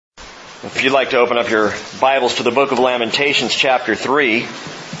If you'd like to open up your Bibles to the book of Lamentations, chapter 3,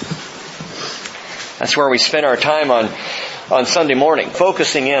 that's where we spend our time on Sunday morning,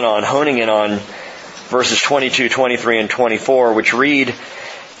 focusing in on, honing in on verses 22, 23, and 24, which read,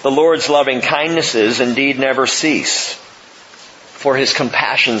 "The Lord's loving kindnesses indeed never cease, for His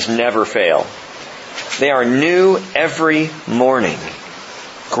compassions never fail. They are new every morning.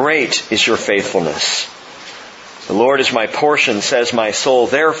 Great is your faithfulness. The Lord is my portion, says my soul.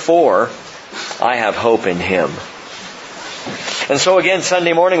 Therefore, I have hope in Him." And so again,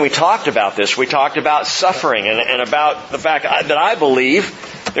 Sunday morning we talked about this. We talked about suffering and about the fact that I believe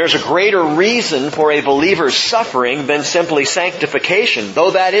there's a greater reason for a believer's suffering than simply sanctification.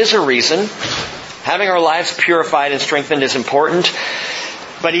 Though that is a reason, having our lives purified and strengthened is important.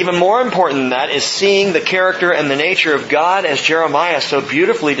 But even more important than that is seeing the character and the nature of God, as Jeremiah so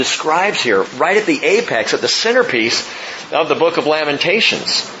beautifully describes here, right at the apex, at the centerpiece of the book of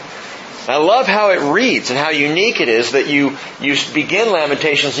Lamentations. I love how it reads and how unique it is that you begin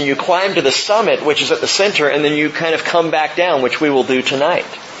Lamentations and you climb to the summit, which is at the center, and then you kind of come back down, which we will do tonight.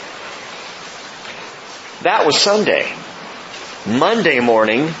 That was Sunday. Monday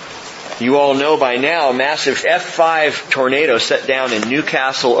morning, you all know by now, a massive F5 tornado set down in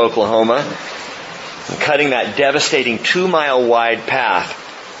Newcastle, Oklahoma, and cutting that devastating 2-mile wide path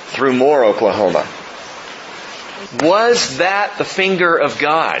through Moore, Oklahoma. Was that the finger of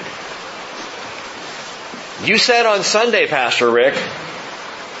God? You said on Sunday, Pastor Rick,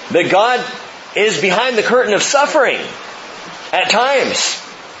 that God is behind the curtain of suffering at times.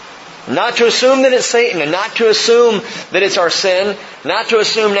 Not to assume that it's Satan, and not to assume that it's our sin, not to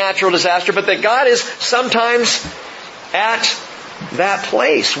assume natural disaster, but that God is sometimes at that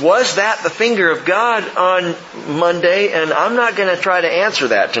place. Was that the finger of God on Monday? And I'm not going to try to answer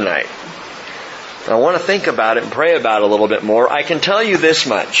that tonight. I want to think about it and pray about it a little bit more. I can tell you this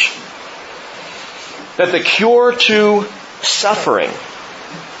much, that the cure to suffering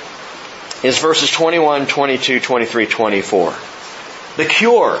is verses 21, 22, 23, 24. The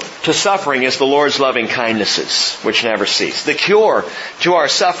cure to suffering is the Lord's loving kindnesses, which never cease. The cure to our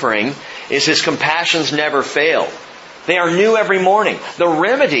suffering is His compassions never fail. They are new every morning. The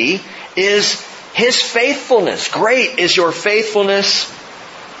remedy is His faithfulness. Great is your faithfulness.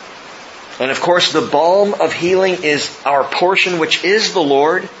 And of course, the balm of healing is our portion, which is the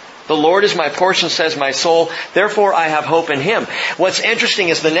Lord. The Lord is my portion, says my soul. Therefore, I have hope in Him. What's interesting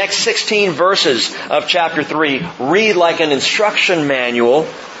is the next 16 verses of chapter 3 read like an instruction manual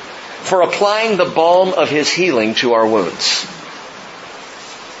for applying the balm of His healing to our wounds.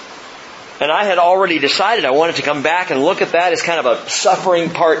 And I had already decided I wanted to come back and look at that as kind of a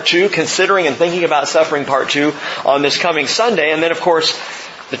suffering part 2, considering and thinking about suffering part 2 on this coming Sunday. And then, of course,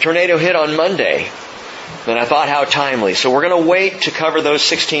 the tornado hit on Monday. And I thought, how timely. So we're going to wait to cover those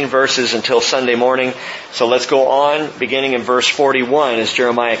 16 verses until Sunday morning. So let's go on, beginning in verse 41, as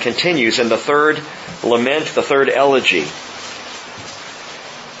Jeremiah continues in the third lament, the third elegy.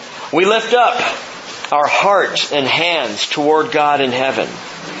 "We lift up our heart and hands toward God in heaven.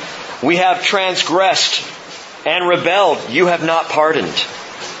 We have transgressed and rebelled. You have not pardoned.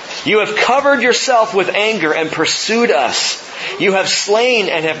 You have covered yourself with anger and pursued us. You have slain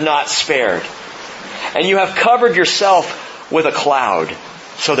and have not spared. And you have covered yourself with a cloud,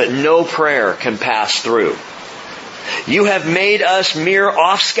 so that no prayer can pass through. You have made us mere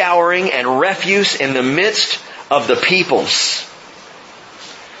offscouring and refuse in the midst of the peoples.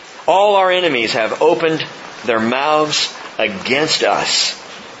 All our enemies have opened their mouths against us."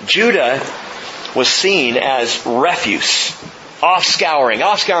 Judah was seen as refuse, offscouring.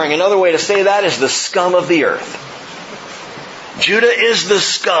 Offscouring, another way to say that is the scum of the earth. Judah is the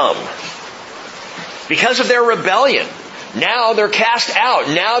scum. Because of their rebellion, now they're cast out.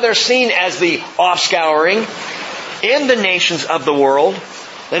 Now they're seen as the offscouring in the nations of the world.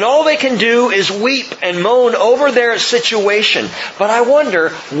 And all they can do is weep and moan over their situation. But I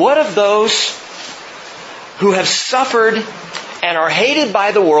wonder, what of those who have suffered and are hated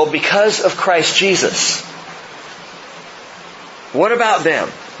by the world because of Christ Jesus? What about them?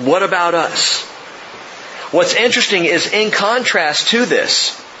 What about us? What's interesting is, in contrast to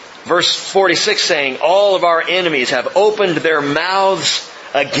this, verse 46 saying, all of our enemies have opened their mouths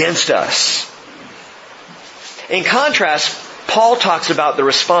against us. In contrast, Paul talks about the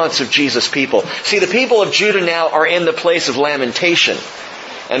response of Jesus' people. See, the people of Judah now are in the place of lamentation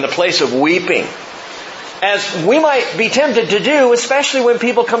and the place of weeping. As we might be tempted to do, especially when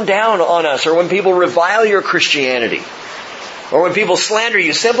people come down on us, or when people revile your Christianity, or when people slander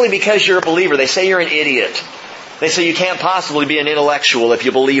you simply because you're a believer. They say you're an idiot. They say you can't possibly be an intellectual if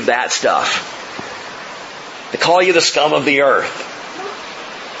you believe that stuff. They call you the scum of the earth.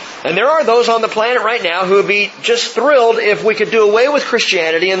 And there are those on the planet right now who would be just thrilled if we could do away with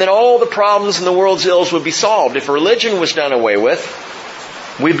Christianity and then all the problems in the world's ills would be solved. If religion was done away with,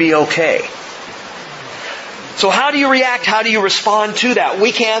 we'd be okay. So how do you react? How do you respond to that?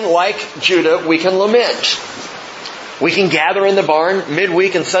 We can, like Judah, we can lament. We can gather in the barn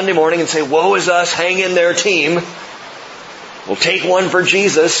midweek and Sunday morning and say, woe is us, hang in there, team. We'll take one for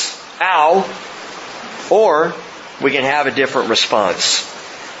Jesus. Ow. Or we can have a different response.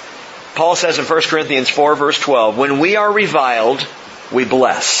 Paul says in 1 Corinthians 4 verse 12, when we are reviled, we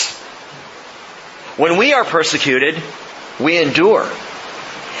bless. When we are persecuted, we endure.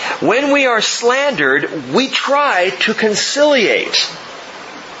 When we are slandered, we try to conciliate.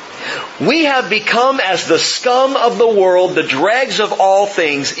 We have become as the scum of the world, the dregs of all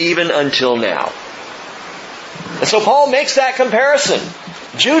things, even until now. And so Paul makes that comparison.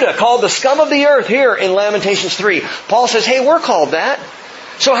 Judah, called the scum of the earth here in Lamentations 3. Paul says, hey, we're called that.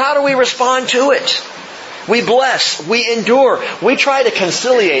 So how do we respond to it? We bless, we endure, we try to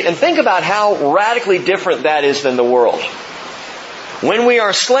conciliate. And think about how radically different that is than the world. When we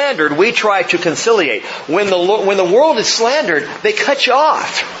are slandered, we try to conciliate. When the world is slandered, they cut you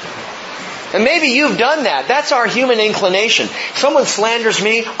off. And maybe you've done that. That's our human inclination. Someone slanders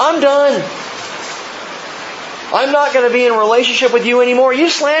me, I'm done. I'm not going to be in a relationship with you anymore. You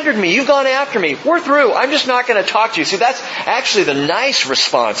slandered me. You've gone after me. We're through. I'm just not going to talk to you. See, that's actually the nice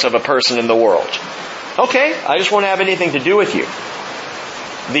response of a person in the world. Okay, I just won't have anything to do with you.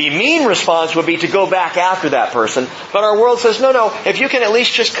 The mean response would be to go back after that person. But our world says, no, if you can at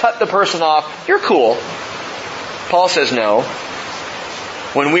least just cut the person off, you're cool. Paul says no.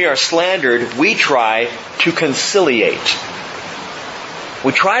 When we are slandered, we try to conciliate.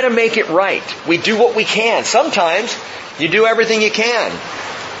 We try to make it right. We do what we can. Sometimes you do everything you can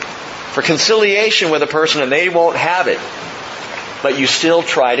for conciliation with a person and they won't have it. But you still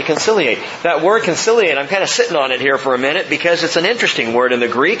try to conciliate. That word conciliate, I'm kind of sitting on it here for a minute because it's an interesting word in the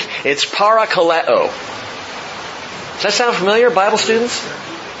Greek. It's parakaleo. Does that sound familiar, Bible students?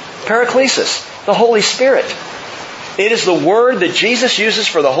 Paraklesis, the Holy Spirit. It is the word that Jesus uses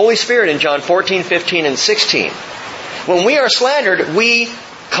for the Holy Spirit in John 14, 15, and 16. When we are slandered, we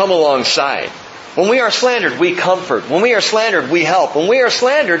come alongside. When we are slandered, we comfort. When we are slandered, we help. When we are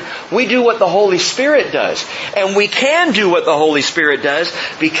slandered, we do what the Holy Spirit does. And we can do what the Holy Spirit does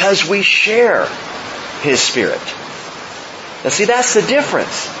because we share His Spirit. Now see, that's the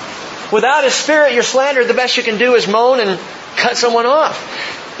difference. Without His Spirit, you're slandered. The best you can do is moan and cut someone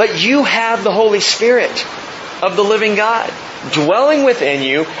off. But you have the Holy Spirit of the living God dwelling within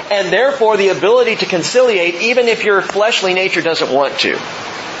you, and therefore the ability to conciliate even if your fleshly nature doesn't want to.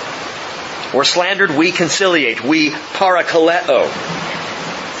 We're slandered, we conciliate. We parakaleo.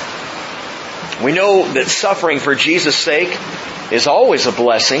 We know that suffering for Jesus' sake is always a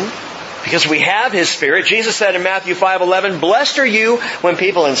blessing because we have His Spirit. Jesus said in Matthew 5:11, blessed are you when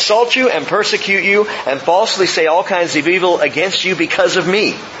people insult you and persecute you and falsely say all kinds of evil against you because of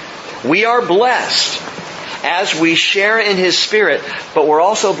me. We are blessed as we share in His Spirit, but we're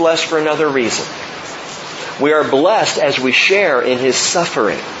also blessed for another reason. We are blessed as we share in His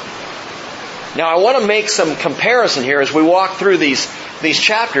suffering. Now I want to make some comparison here as we walk through these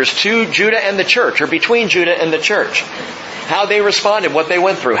chapters to Judah and the church, or between Judah and the church. How they responded, what they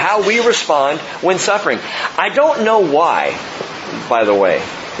went through, how we respond when suffering. I don't know why, by the way.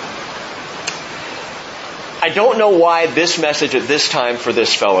 I don't know why this message at this time for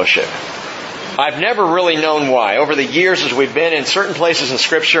this fellowship. I've never really known why. Over the years as we've been in certain places in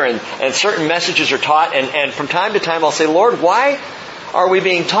Scripture and certain messages are taught, and from time to time I'll say, Lord, why are we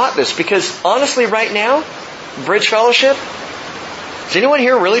being taught this? Because honestly right now, Bridge Fellowship, is anyone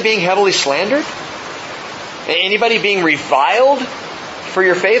here really being heavily slandered? Anybody being reviled for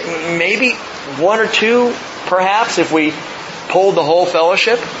your faith? Maybe one or two, perhaps, if we polled the whole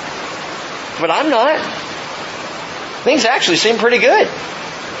fellowship. But I'm not. Things actually seem pretty good.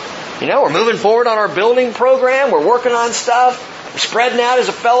 You know, we're moving forward on our building program. We're working on stuff. We're spreading out as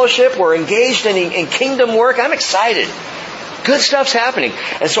a fellowship. We're engaged in kingdom work. I'm excited. Good stuff's happening.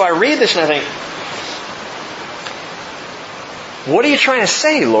 And so I read this and I think, what are you trying to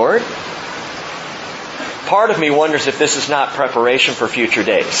say, Lord? Part of me wonders if this is not preparation for future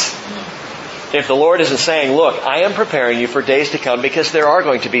days. If the Lord isn't saying, look, I am preparing you for days to come because there are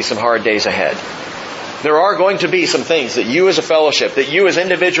going to be some hard days ahead. There are going to be some things that you as a fellowship, that you as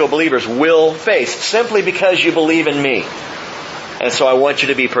individual believers will face simply because you believe in me. And so I want you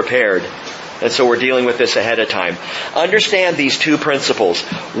to be prepared. And so we're dealing with this ahead of time. Understand these two principles.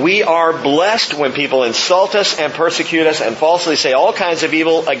 We are blessed when people insult us and persecute us and falsely say all kinds of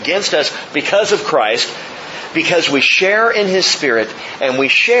evil against us because of Christ. because we share in His Spirit and we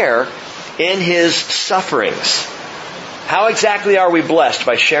share in His sufferings. How exactly are we blessed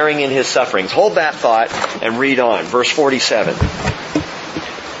by sharing in His sufferings? Hold that thought and read on. Verse 47.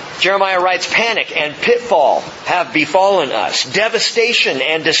 Jeremiah writes, panic and pitfall have befallen us, devastation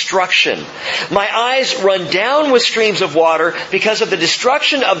and destruction. My eyes run down with streams of water because of the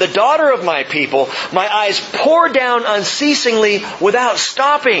destruction of the daughter of my people. My eyes pour down unceasingly without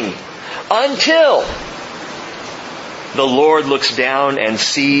stopping until the Lord looks down and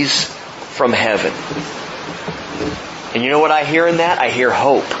sees from heaven. And you know what I hear in that? I hear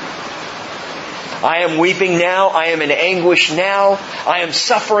hope. I am weeping now. I am in anguish now. I am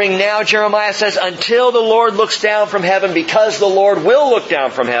suffering now, Jeremiah says, until the Lord looks down from heaven, because the Lord will look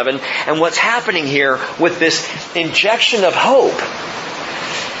down from heaven. And what's happening here with this injection of hope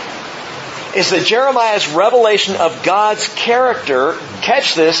is that Jeremiah's revelation of God's character,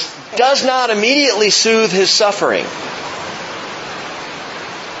 catch this, does not immediately soothe his suffering.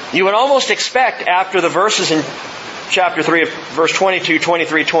 You would almost expect after the verses in chapter 3 of verse 22,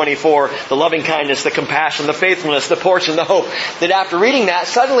 23, 24, the loving kindness, the compassion, the faithfulness, the portion, the hope, that after reading that,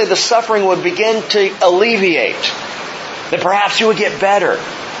 suddenly the suffering would begin to alleviate. That perhaps you would get better.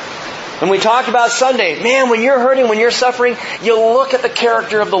 And we talked about Sunday, man, when you're hurting, when you're suffering, you look at the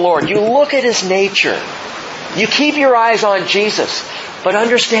character of the Lord. You look at His nature. You keep your eyes on Jesus. But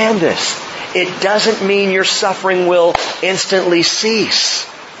understand this, it doesn't mean your suffering will instantly cease.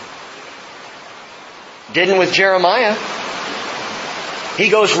 Didn't with Jeremiah. He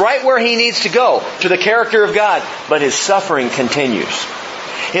goes right where he needs to go, to the character of God, but his suffering continues.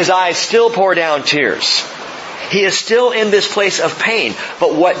 His eyes still pour down tears. He is still in this place of pain.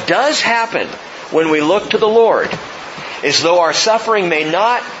 But what does happen when we look to the Lord is, though our suffering may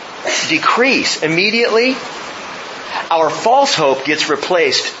not decrease immediately, our false hope gets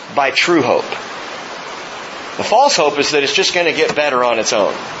replaced by true hope. The false hope is that it's just going to get better on its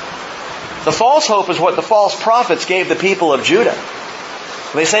own. The false hope is what the false prophets gave the people of Judah.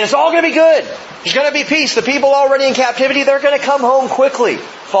 They say it's all going to be good. There's going to be peace. The people already in captivity, they're going to come home quickly.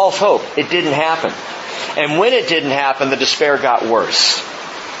 False hope. It didn't happen. And when it didn't happen, the despair got worse.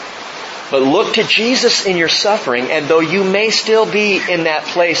 But look to Jesus in your suffering, and though you may still be in that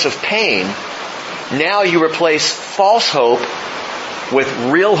place of pain, now you replace false hope with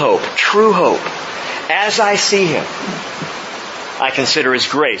real hope, true hope. As I see Him, I consider His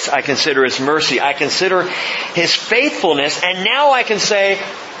grace. I consider His mercy. I consider His faithfulness. And now I can say,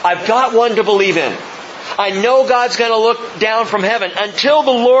 I've got one to believe in. I know God's going to look down from heaven until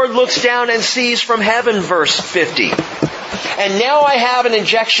the Lord looks down and sees from heaven, verse 50. And now I have an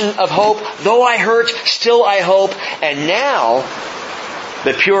injection of hope. Though I hurt, still I hope. And now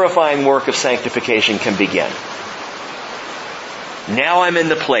the purifying work of sanctification can begin. Now I'm in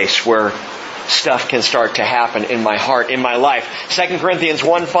the place where stuff can start to happen in my heart, in my life. 2 Corinthians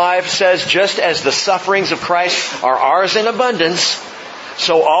 1:5 says, just as the sufferings of Christ are ours in abundance,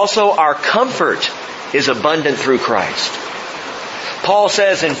 so also our comfort is abundant through Christ. Paul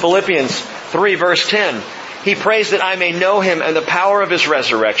says in Philippians 3 verse 10, he prays that I may know Him and the power of His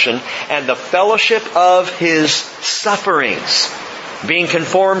resurrection and the fellowship of His sufferings, being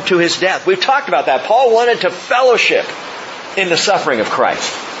conformed to His death. We've talked about that. Paul wanted to fellowship in the suffering of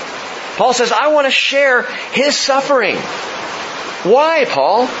Christ. Paul says, I want to share His suffering. Why,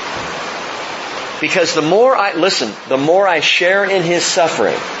 Paul? Because the more I share in His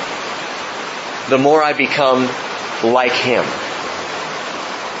suffering, the more I become like Him.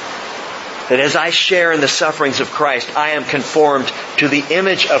 That as I share in the sufferings of Christ, I am conformed to the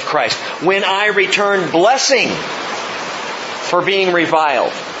image of Christ. When I return blessing for being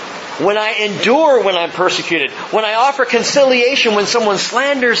reviled, when I endure when I'm persecuted, when I offer conciliation when someone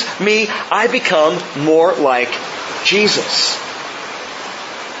slanders me, I become more like Jesus.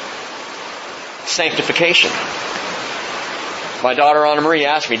 Sanctification. My daughter Anna Marie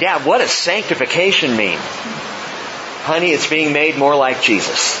asked me, Dad, what does sanctification mean? Honey, it's being made more like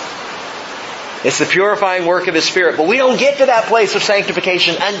Jesus. It's the purifying work of His Spirit. But we don't get to that place of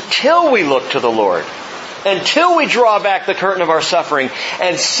sanctification until we look to the Lord. Until we draw back the curtain of our suffering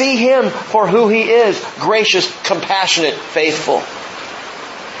and see Him for who He is, gracious, compassionate, faithful.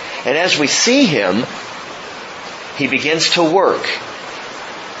 And as we see Him, He begins to work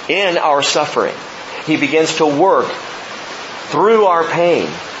in our suffering. He begins to work through our pain,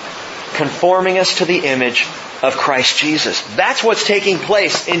 conforming us to the image of Christ Jesus. That's what's taking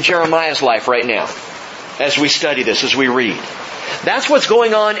place in Jeremiah's life right now, as we study this, as we read. That's what's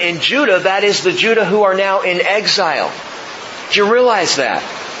going on in Judah. That is the Judah who are now in exile. Do you realize that?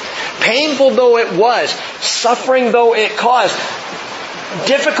 Painful though it was, suffering though it caused,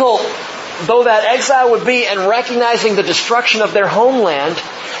 difficult though that exile would be, and recognizing the destruction of their homeland,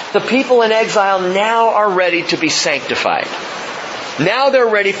 the people in exile now are ready to be sanctified. Now they're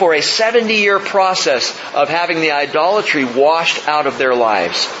ready for a 70-year process of having the idolatry washed out of their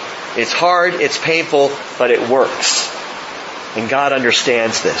lives. It's hard, it's painful, but it works. And God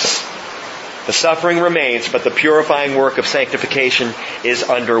understands this. The suffering remains, but the purifying work of sanctification is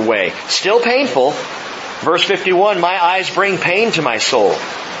underway. Still painful. Verse 51, my eyes bring pain to my soul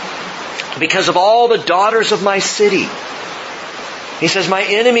because of all the daughters of my city. He says, my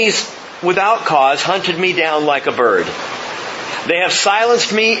enemies without cause hunted me down like a bird. They have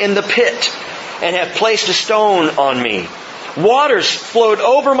silenced me in the pit and have placed a stone on me. Waters flowed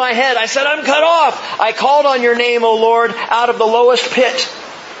over my head. I said, I'm cut off. I called on your name, O Lord, out of the lowest pit.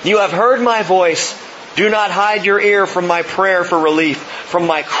 You have heard my voice. Do not hide your ear from my prayer for relief, from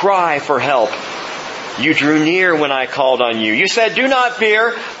my cry for help. You drew near when I called on you. You said, do not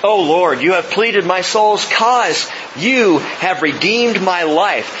fear. O Lord, you have pleaded my soul's cause. You have redeemed my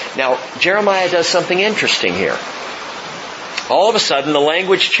life. Now, Jeremiah does something interesting here. All of a sudden, the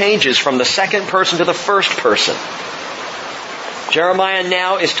language changes from the second person to the first person. Jeremiah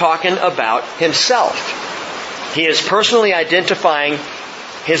now is talking about himself. He is personally identifying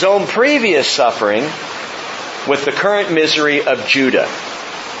his own previous suffering with the current misery of Judah.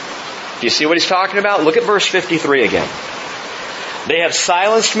 Do you see what he's talking about? Look at verse 53 again. They have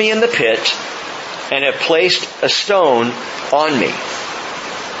silenced me in the pit and have placed a stone on me.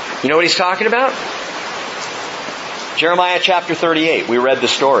 You know what he's talking about? Jeremiah chapter 38. We read the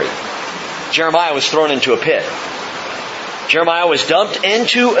story. Jeremiah was thrown into a pit. Jeremiah was dumped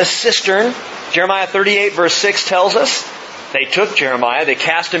into a cistern. Jeremiah 38 verse 6 tells us, they took Jeremiah, they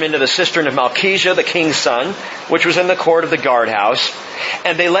cast him into the cistern of Malchijah, the king's son, which was in the court of the guardhouse,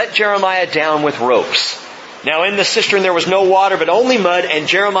 and they let Jeremiah down with ropes. Now in the cistern there was no water, but only mud, and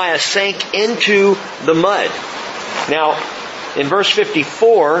Jeremiah sank into the mud. Now, in verse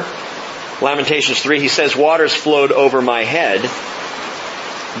 54, Lamentations 3, he says, waters flowed over my head.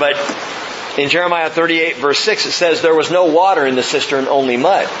 But in Jeremiah 38 verse 6, it says there was no water in the cistern, only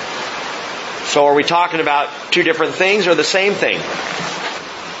mud. So are we talking about two different things or the same thing? And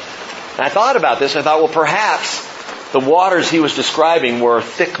I thought about this. I thought, well, perhaps the waters he was describing were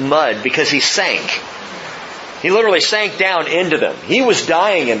thick mud because he sank. He literally sank down into them. He was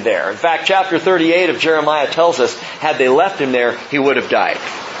dying in there. In fact, chapter 38 of Jeremiah tells us, had they left him there, he would have died.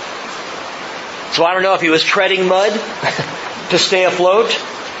 So I don't know if he was treading mud to stay afloat,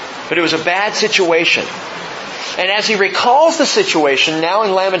 but it was a bad situation. And as he recalls the situation, now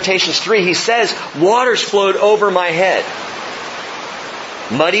in Lamentations 3, he says, waters flowed over my head.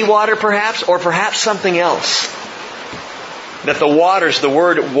 Muddy water perhaps, or perhaps something else. That the waters, the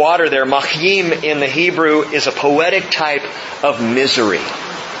word water there, machim in the Hebrew, is a poetic type of misery.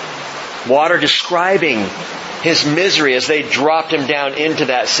 Water describing his misery as they dropped him down into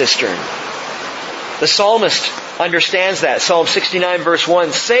that cistern. The psalmist understands that. Psalm 69 verse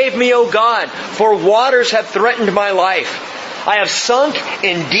 1, save me, O God, for waters have threatened my life. I have sunk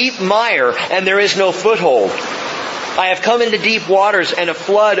in deep mire, and there is no foothold. I have come into deep waters, and a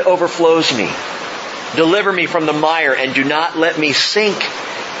flood overflows me. Deliver me from the mire, and do not let me sink.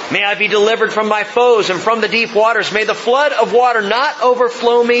 May I be delivered from my foes and from the deep waters. May the flood of water not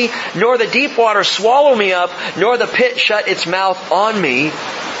overflow me, nor the deep water swallow me up, nor the pit shut its mouth on me.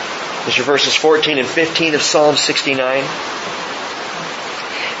 These are verses 14 and 15 of Psalm 69.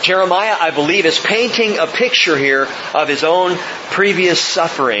 Jeremiah, I believe, is painting a picture here of his own previous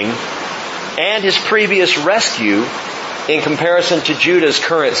suffering and his previous rescue in comparison to Judah's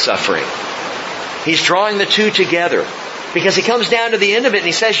current suffering. He's drawing the two together because he comes down to the end of it and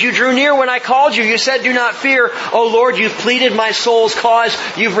he says, you drew near when I called you. You said, do not fear. O Lord, you've pleaded my soul's cause.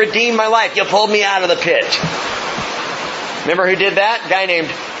 You've redeemed my life. You pulled me out of the pit. Remember who did that? A guy named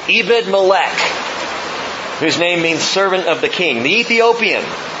Ebed-Melech, whose name means servant of the king. The Ethiopian,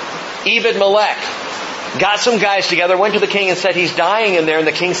 Ebed-Melech, got some guys together, went to the king and said, he's dying in there. And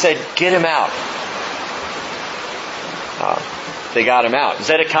the king said, get him out. They got him out.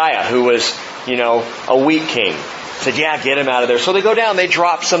 Zedekiah, who was, a weak king, said, yeah, get him out of there. So they go down, they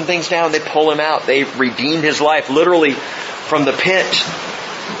drop some things down, they pull him out. They redeemed his life literally from the pit.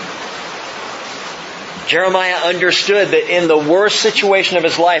 Jeremiah understood that in the worst situation of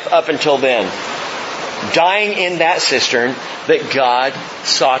his life up until then, dying in that cistern, that God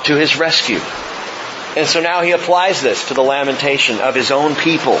saw to his rescue. And so now he applies this to the lamentation of his own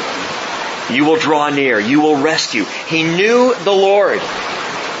people. You will draw near. You will rescue. He knew the Lord.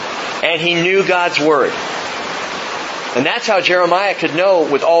 And he knew God's Word. And that's how Jeremiah could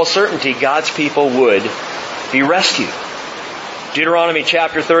know with all certainty God's people would be rescued. Deuteronomy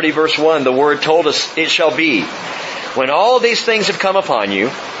chapter 30 verse 1, the Word told us, it shall be, when all these things have come upon you,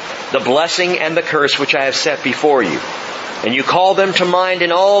 the blessing and the curse which I have set before you, and you call them to mind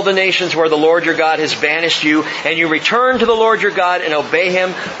in all the nations where the Lord your God has banished you, and you return to the Lord your God and obey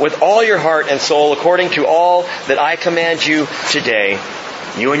Him with all your heart and soul according to all that I command you today,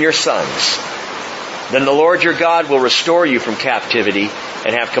 you and your sons, then the Lord your God will restore you from captivity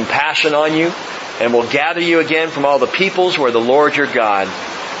and have compassion on you, and will gather you again from all the peoples where the Lord your God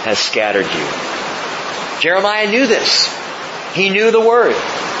has scattered you. Jeremiah knew this. He knew the Word.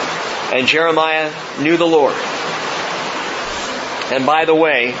 And Jeremiah knew the Lord. And by the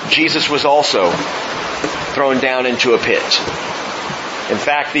way, Jesus was also thrown down into a pit. In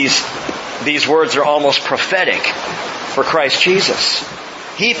fact, these words are almost prophetic for Christ Jesus.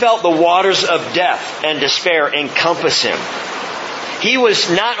 He felt the waters of death and despair encompass Him. He was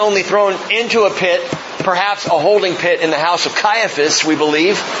not only thrown into a pit, perhaps a holding pit in the house of Caiaphas, we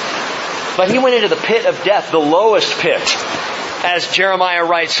believe, but He went into the pit of death, the lowest pit, as Jeremiah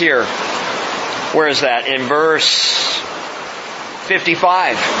writes here. Where is that? In verse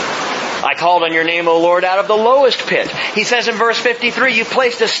 55. I called on your name, O Lord, out of the lowest pit. He says in verse 53, you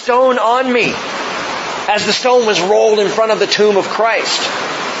placed a stone on me, as the stone was rolled in front of the tomb of Christ.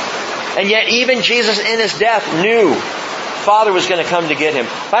 And yet even Jesus in His death knew Father was going to come to get Him.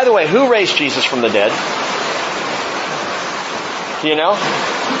 By the way, who raised Jesus from the dead? Do you know?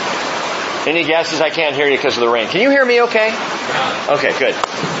 Any guesses? I can't hear you because of the rain. Can you hear me okay? Okay, good.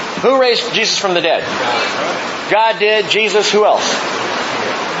 Who raised Jesus from the dead? God did. Jesus, who else?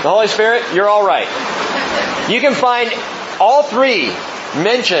 The Holy Spirit? You're all right. You can find all three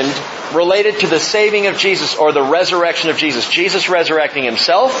mentioned related to the saving of Jesus or the resurrection of Jesus. Jesus resurrecting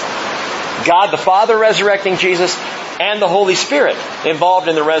Himself, God the Father resurrecting Jesus, and the Holy Spirit involved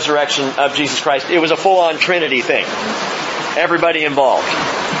in the resurrection of Jesus Christ. It was a full-on Trinity thing. Everybody involved.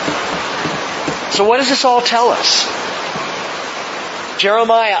 So what does this all tell us?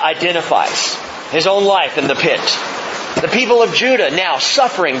 Jeremiah identifies his own life in the pit. The people of Judah now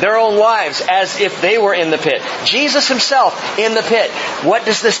suffering their own lives as if they were in the pit. Jesus Himself in the pit. What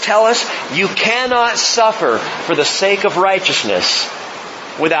does this tell us? You cannot suffer for the sake of righteousness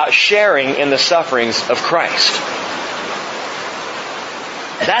without sharing in the sufferings of Christ.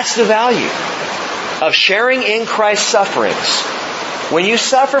 That's the value of sharing in Christ's sufferings. When you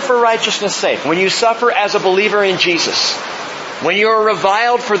suffer for righteousness' sake, when you suffer as a believer in Jesus, when you are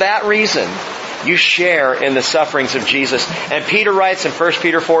reviled for that reason, you share in the sufferings of Jesus. And Peter writes in 1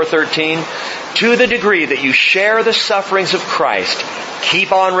 Peter 4:13, to the degree that you share the sufferings of Christ,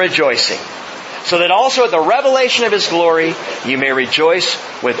 keep on rejoicing, so that also at the revelation of His glory you may rejoice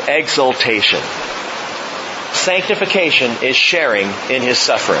with exultation. Sanctification is sharing in His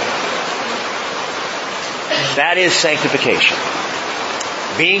suffering. That is sanctification.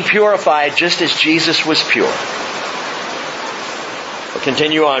 Being purified just as Jesus was pure. We'll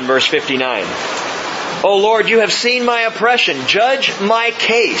continue on, verse 59. O Lord, you have seen my oppression. Judge my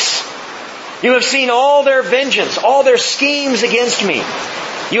case. You have seen all their vengeance, all their schemes against me.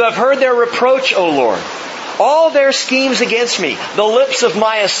 You have heard their reproach, O Lord. All their schemes against me. The lips of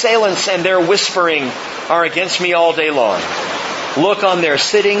my assailants and their whispering are against me all day long. Look on their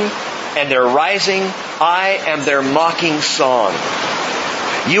sitting and their rising. I am their mocking song.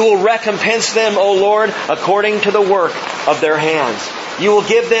 You will recompense them, O Lord, according to the work of their hands. You will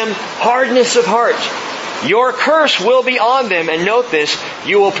give them hardness of heart. Your curse will be on them. And note this,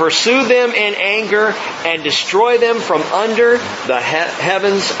 you will pursue them in anger and destroy them from under the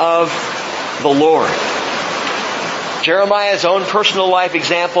heavens of the Lord. Jeremiah's own personal life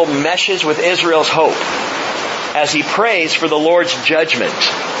example meshes with Israel's hope as he prays for the Lord's judgment.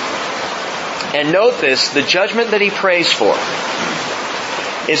 And note this, the judgment that he prays for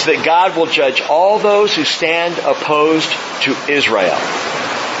is that God will judge all those who stand opposed to Israel.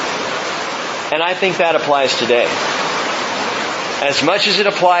 And I think that applies today. As much as it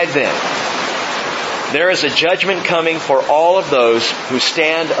applied then, there is a judgment coming for all of those who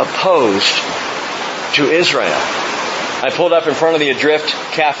stand opposed to Israel. I pulled up in front of the Adrift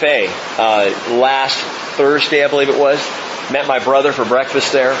Cafe last Thursday, I believe it was. Met my brother for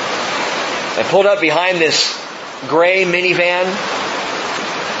breakfast there. I pulled up behind this gray minivan,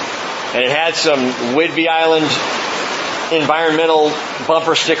 and it had some Whidbey Island environmental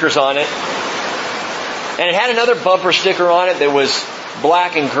bumper stickers on it. And it had another bumper sticker on it that was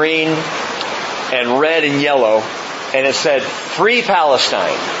black and green and red and yellow. And it said, Free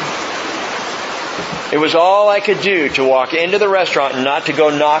Palestine. It was all I could do to walk into the restaurant and not to go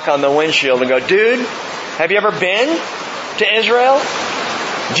knock on the windshield and go, dude, have you ever been to Israel?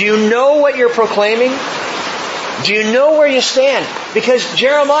 Do you know what you're proclaiming? Do you know where you stand? Because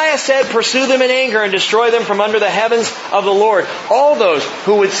Jeremiah said, pursue them in anger and destroy them from under the heavens of the Lord. All those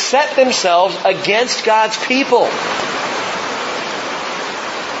who would set themselves against God's people.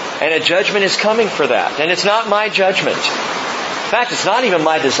 And a judgment is coming for that. And it's not my judgment. In fact, it's not even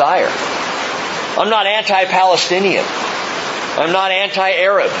my desire. I'm not anti-Palestinian. I'm not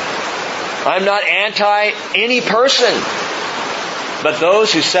anti-Arab. I'm not anti any person. But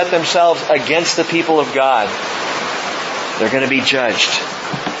those who set themselves against the people of God, they're going to be judged.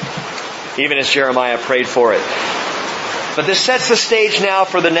 Even as Jeremiah prayed for it. But this sets the stage now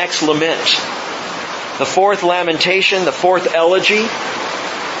for the next lament. The fourth lamentation, the fourth elegy.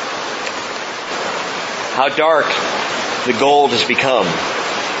 How dark the gold has become.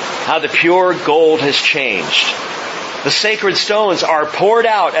 How the pure gold has changed. The sacred stones are poured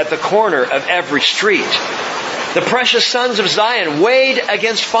out at the corner of every street. The precious sons of Zion weighed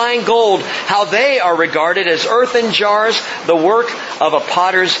against fine gold, how they are regarded as earthen jars, the work of a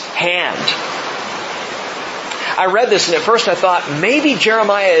potter's hand. I read this and at first I thought maybe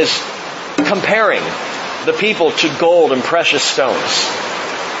Jeremiah is comparing the people to gold and precious stones.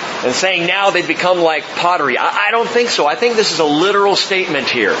 And saying now they've become like pottery. I don't think so. I think this is a literal statement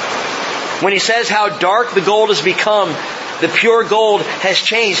here. When he says how dark the gold has become, the pure gold has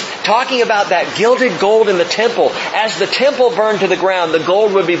changed. Talking about that gilded gold in the temple. As the temple burned to the ground, the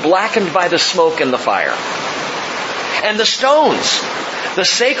gold would be blackened by the smoke and the fire. And the stones, the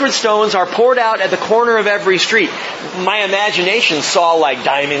sacred stones are poured out at the corner of every street. My imagination saw like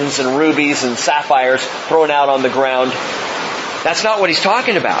diamonds and rubies and sapphires thrown out on the ground. That's not what he's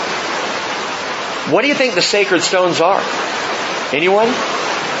talking about. What do you think the sacred stones are? Anyone?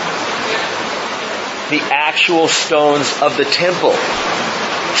 The actual stones of the temple.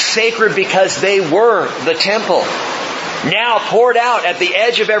 Sacred because they were the temple. Now poured out at the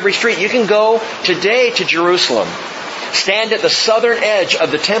edge of every street. You can go today to Jerusalem. Stand at the southern edge of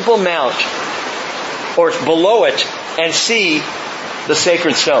the Temple Mount or below it and see the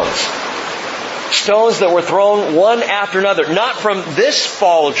sacred stones. Stones that were thrown one after another. Not from this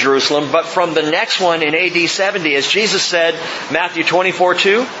fall of Jerusalem, but from the next one in AD 70. As Jesus said, Matthew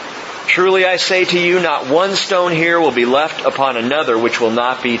 24:2, truly I say to you, not one stone here will be left upon another which will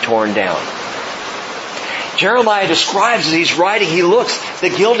not be torn down. Jeremiah describes as he's writing, he looks, the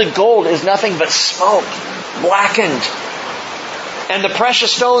gilded gold is nothing but smoke, blackened. And the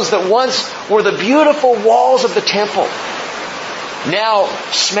precious stones that once were the beautiful walls of the temple, now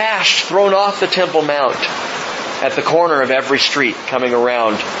smashed, thrown off the Temple Mount at the corner of every street coming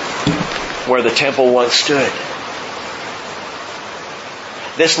around where the temple once stood.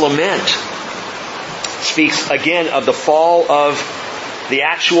 This lament speaks again of the fall of the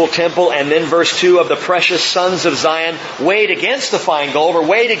actual temple, and then verse 2 of the precious sons of Zion weighed against the fine gold, or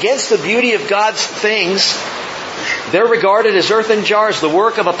weighed against the beauty of God's things. They're regarded as earthen jars, the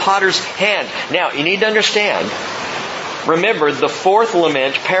work of a potter's hand. Now, you need to understand, remember, the fourth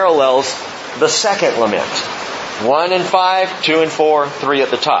lament parallels the second lament. 1 and 5, 2 and 4, 3 at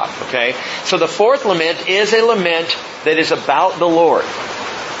the top. Okay? So the fourth lament is a lament that is about the Lord.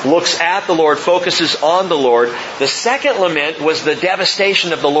 Looks at the Lord, focuses on the Lord. The second lament was the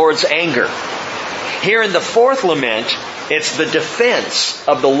devastation of the Lord's anger. Here in the fourth lament, it's the defense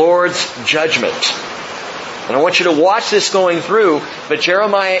of the Lord's judgment. And I want you to watch this going through, but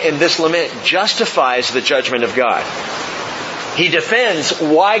Jeremiah in this lament justifies the judgment of God. He defends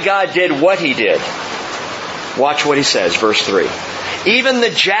why God did what He did. Watch what he says, verse 3. Even the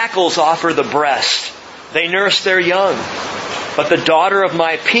jackals offer the breast. They nurse their young. But the daughter of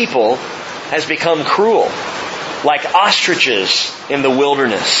my people has become cruel, like ostriches in the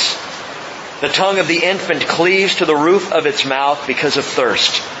wilderness. The tongue of the infant cleaves to the roof of its mouth because of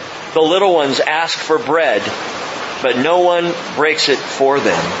thirst. The little ones ask for bread, but no one breaks it for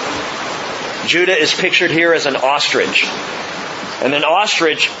them. Judah is pictured here as an ostrich. And an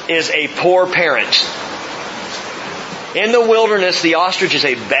ostrich is a poor parent. In the wilderness, the ostrich is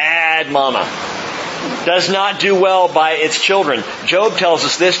a bad mama. Does not do well by its children. Job tells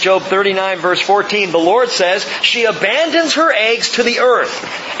us this, Job 39 verse 14. The Lord says, she abandons her eggs to the earth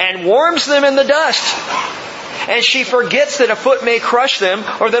and warms them in the dust. And she forgets that a foot may crush them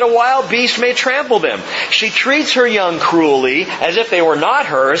or that a wild beast may trample them. She treats her young cruelly as if they were not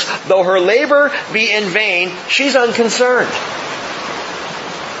hers. Though her labor be in vain, she's unconcerned.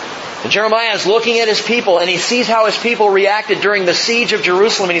 And Jeremiah is looking at his people and he sees how his people reacted during the siege of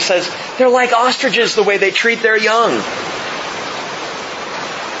Jerusalem, and he says, they're like ostriches the way they treat their young.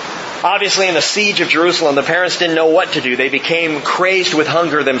 Obviously in the siege of Jerusalem, the parents didn't know what to do. They became crazed with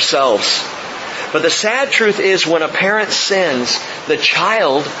hunger themselves. But the sad truth is when a parent sins, the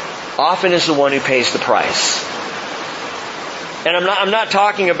child often is the one who pays the price. And I'm not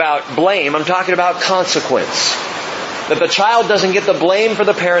talking about blame, I'm talking about consequence. That the child doesn't get the blame for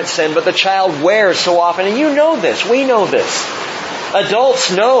the parent's sin, but the child wears so often. And you know this, we know this.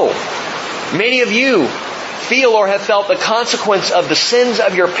 Adults know. Many of you feel or have felt the consequence of the sins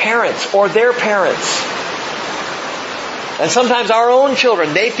of your parents or their parents. And sometimes our own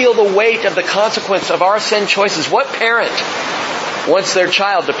children, they feel the weight of the consequence of our sin choices. What parent wants their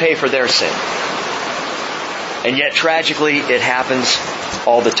child to pay for their sin? And yet, tragically, it happens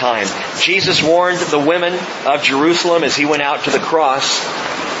all the time. Jesus warned the women of Jerusalem as He went out to the cross,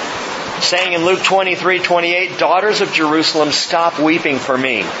 saying in Luke 23:28, "Daughters of Jerusalem, stop weeping for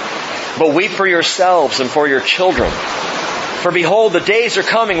me, but weep for yourselves and for your children. For behold, the days are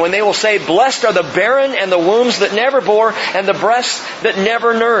coming when they will say, blessed are the barren and the wombs that never bore and the breasts that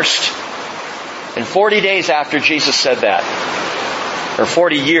never nursed." And 40 days after Jesus said that, or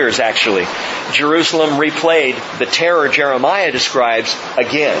 40 years actually, Jerusalem replayed the terror Jeremiah describes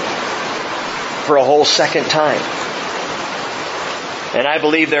again for a whole second time. And I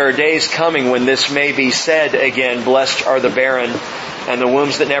believe there are days coming when this may be said again, blessed are the barren and the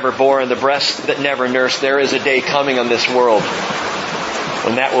wombs that never bore and the breasts that never nursed. There is a day coming on this world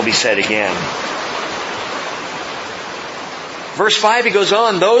when that will be said again. Verse 5, he goes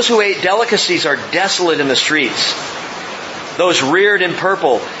on, "Those who ate delicacies are desolate in the streets. Those reared in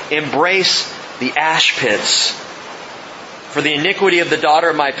purple embrace the ash pits. For the iniquity of the daughter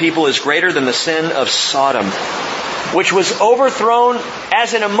of my people is greater than the sin of Sodom, which was overthrown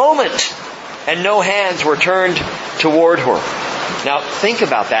as in a moment, and no hands were turned toward her." Now think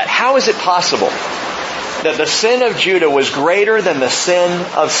about that. How is it possible that the sin of Judah was greater than the sin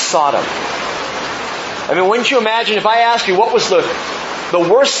of Sodom? I mean, wouldn't you imagine if I asked you what was the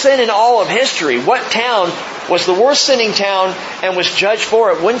worst sin in all of history? What town was the worst sinning town and was judged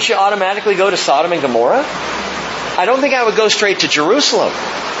for it? Wouldn't you automatically go to Sodom and Gomorrah? I don't think I would go straight to Jerusalem.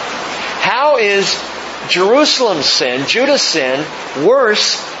 How is Jerusalem's sin, Judah's sin,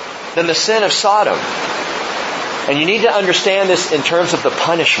 worse than the sin of Sodom? And you need to understand this in terms of the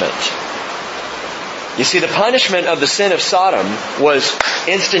punishment. You see, the punishment of the sin of Sodom was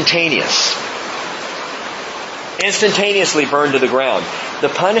instantaneous. Instantaneously burned to the ground. The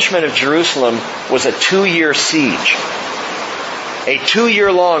punishment of Jerusalem was a 2-year siege. A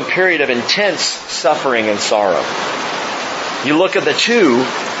 2-year-long period of intense suffering and sorrow. You look at the two,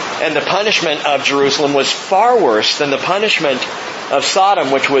 and the punishment of Jerusalem was far worse than the punishment of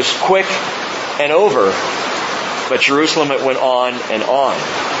Sodom, which was quick and over. But Jerusalem, it went on and on.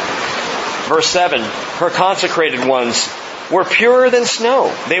 Verse 7, "Her consecrated ones were purer than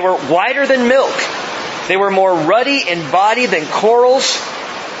snow. They were whiter than milk. They were more ruddy in body than corals.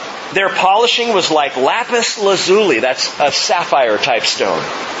 Their polishing was like lapis lazuli." That's a sapphire type stone.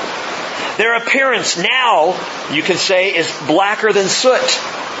 "Their appearance now, you can say, is blacker than soot.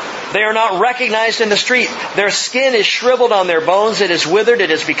 They are not recognized in the street. Their skin is shriveled on their bones. It is withered. It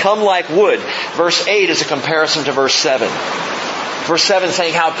has become like wood." Verse 8 is a comparison to verse 7. Verse 7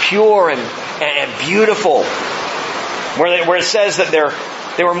 saying how pure and beautiful. Where it says that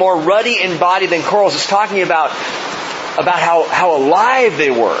they were more ruddy in body than corals. It's talking about how alive they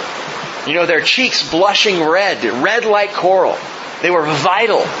were. You know, their cheeks blushing red like coral. They were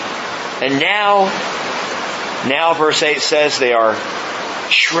vital. And now verse 8 says they are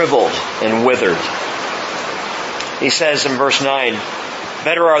shriveled and withered. He says in verse 9,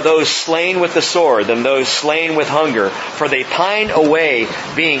 "Better are those slain with the sword than those slain with hunger, for they pine away,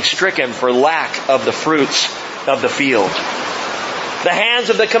 being stricken for lack of the fruits of the field. The hands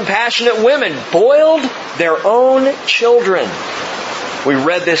of the compassionate women boiled their own children." We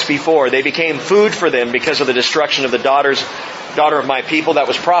read this before. They became food for them because of the destruction of the daughter of my people that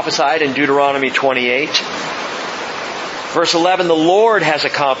was prophesied in Deuteronomy 28. Verse 11, "The Lord has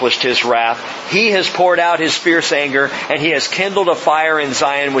accomplished His wrath. He has poured out His fierce anger, and He has kindled a fire in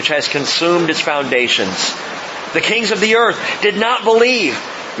Zion which has consumed its foundations. The kings of the earth did not believe,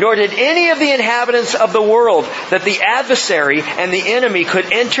 nor did any of the inhabitants of the world, that the adversary and the enemy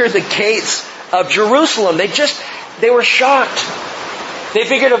could enter the gates of Jerusalem." They were shocked. They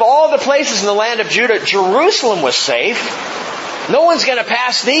figured of all the places in the land of Judah, Jerusalem was safe. No one's going to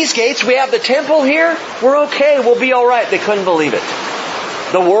pass these gates. We have the temple here. We're okay. We'll be all right. They couldn't believe it.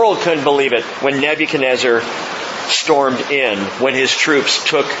 The world couldn't believe it when Nebuchadnezzar stormed in, when his troops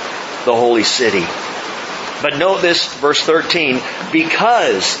took the holy city. But note this, verse 13,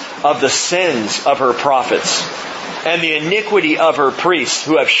 "Because of the sins of her prophets and the iniquity of her priests,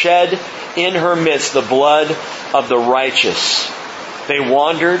 who have shed in her midst the blood of the righteous, They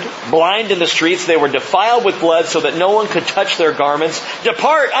wandered, blind in the streets. They were defiled with blood so that no one could touch their garments.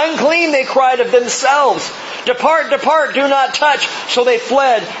 Depart, unclean, they cried of themselves. Depart, depart, do not touch. So they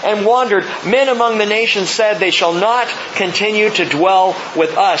fled and wandered. Men among the nations said, they shall not continue to dwell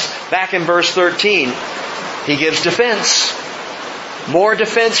with us. Back in verse 13, he gives defense. More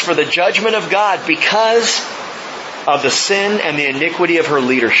defense for the judgment of God because of the sin and the iniquity of her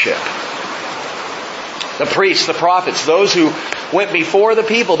leadership. The priests, the prophets, those who went before the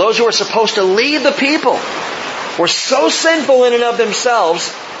people, those who were supposed to lead the people, were so sinful in and of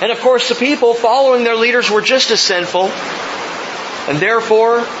themselves. And of course the people following their leaders were just as sinful. And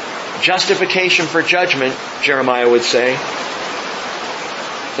therefore, justification for judgment, Jeremiah would say.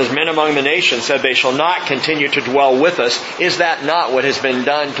 As men among the nations said, they shall not continue to dwell with us. Is that not what has been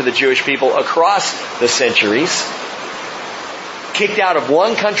done to the Jewish people across the centuries? Kicked out of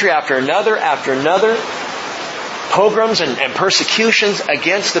one country after another, pogroms and persecutions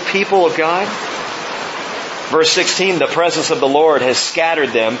against the people of God. Verse 16, the presence of the Lord has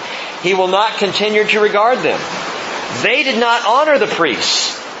scattered them. He will not continue to regard them. They did not honor the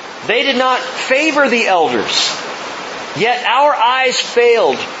priests. They did not favor the elders. Yet our eyes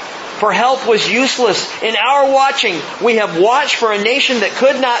failed, for help was useless. In our watching, we have watched for a nation that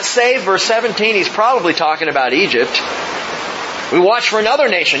could not save. Verse 17, he's probably talking about Egypt. We watch for another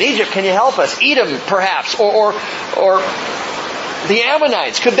nation. Egypt, can you help us? Edom, perhaps. Or the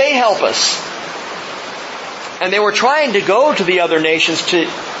Ammonites, could they help us? And they were trying to go to the other nations to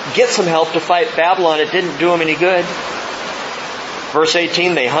get some help to fight Babylon. It didn't do them any good. Verse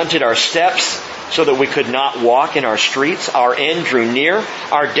 18, they hunted our steps so that we could not walk in our streets. Our end drew near.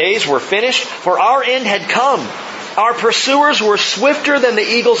 Our days were finished, for our end had come. Our pursuers were swifter than the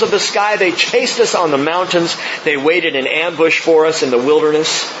eagles of the sky. They chased us on the mountains. They waited in ambush for us in the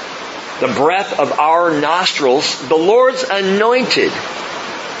wilderness. The breath of our nostrils, the Lord's anointed,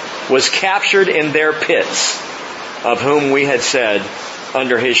 was captured in their pits, of whom we had said,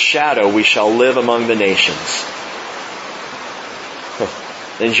 under His shadow we shall live among the nations.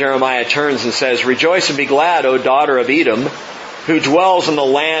 Then Jeremiah turns and says, rejoice and be glad, O daughter of Edom, who dwells in the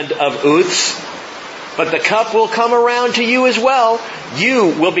land of Uths. But the cup will come around to you as well.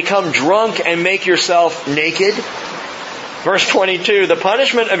 You will become drunk and make yourself naked. Verse 22, the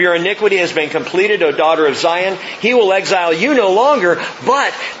punishment of your iniquity has been completed, O daughter of Zion. He will exile you no longer,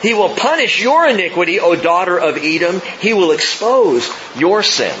 but He will punish your iniquity, O daughter of Edom. He will expose your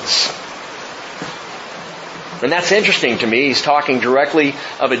sins. And that's interesting to me. He's talking directly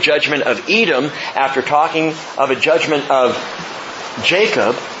of a judgment of Edom after talking of a judgment of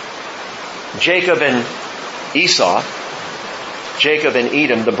Jacob and Esau. Jacob and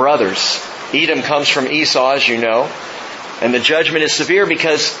Edom, the brothers. Edom comes from Esau, as you know. And the judgment is severe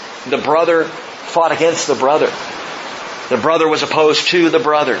because the brother fought against the brother. The brother was opposed to the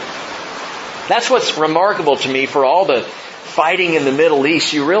brother. That's what's remarkable to me for all the fighting in the Middle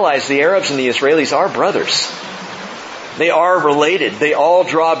East. You realize the Arabs and the Israelis are brothers. They are related. They all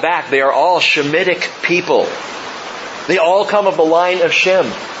draw back. They are all Shemitic people. They all come of the line of Shem.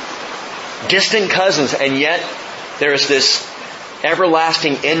 Distant cousins, and yet there is this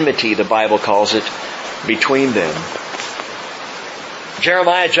everlasting enmity, the Bible calls it, between them.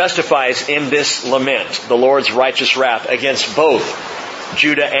 Jeremiah justifies in this lament the Lord's righteous wrath against both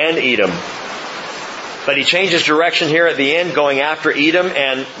Judah and Edom. But he changes direction here at the end, going after Edom,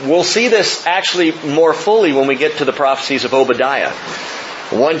 and we'll see this actually more fully when we get to the prophecies of Obadiah.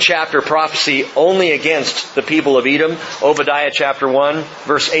 One chapter prophecy only against the people of Edom. Obadiah chapter 1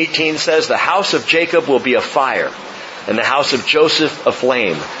 verse 18 says, the house of Jacob will be a fire, and the house of Joseph a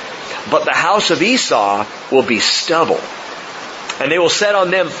flame. But the house of Esau will be stubble. And they will set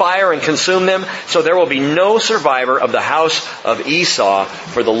on them fire and consume them, so there will be no survivor of the house of Esau,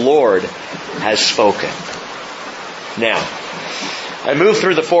 for the Lord has spoken. Now, I move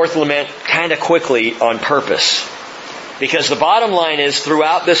through the fourth lament kind of quickly on purpose. Because the bottom line is,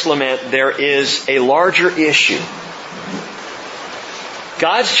 throughout this lament, there is a larger issue.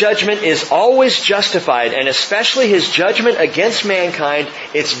 God's judgment is always justified, and especially His judgment against mankind,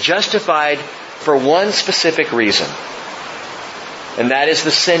 it's justified for one specific reason. And that is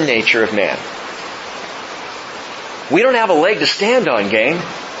the sin nature of man. We don't have a leg to stand on, gang.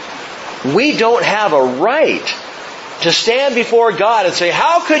 We don't have a right to stand before God and say,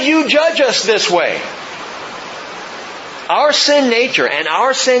 how could you judge us this way? Our sin nature and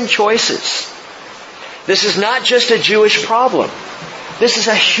our sin choices. This is not just a Jewish problem. This is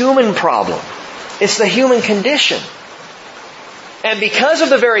a human problem. It's the human condition. And because of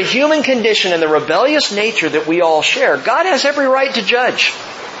the very human condition and the rebellious nature that we all share, God has every right to judge.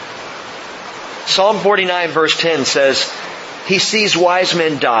 Psalm 49 verse 10 says, he sees wise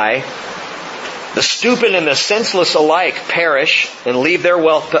men die. The stupid and the senseless alike perish and leave their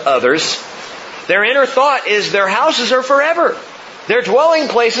wealth to others. Their inner thought is their houses are forever, their dwelling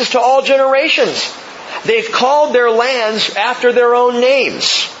places to all generations. They've called their lands after their own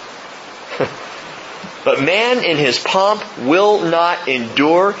names. But man in his pomp will not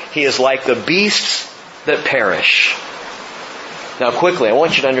endure. He is like the beasts that perish. Now quickly, I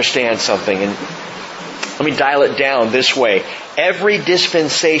want you to understand something, and let me dial it down this way. Every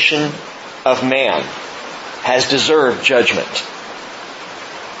dispensation of man has deserved judgment.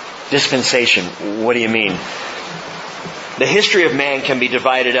 Dispensation, what do you mean? The history of man can be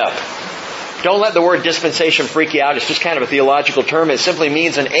divided up. Don't let the word dispensation freak you out. It's just kind of a theological term. It simply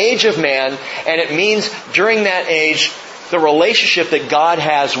means an age of man, and it means during that age, the relationship that God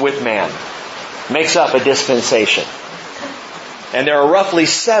has with man makes up a dispensation. And there are roughly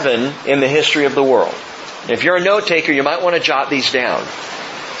 7 in the history of the world. If you're a note taker, you might want to jot these down.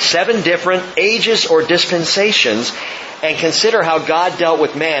 7 different ages or dispensations, and consider how God dealt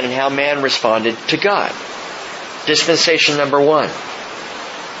with man and how man responded to God. Dispensation number 1.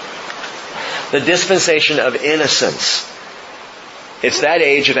 The dispensation of innocence. It's that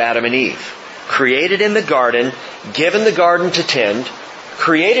age of Adam and Eve. Created in the garden, given the garden to tend,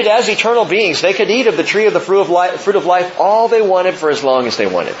 created as eternal beings. They could eat of the tree of the fruit of life all they wanted for as long as they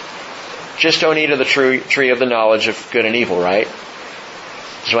wanted. Just don't eat of the tree of the knowledge of good and evil, right?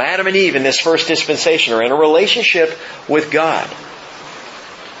 So Adam and Eve in this first dispensation are in a relationship with God.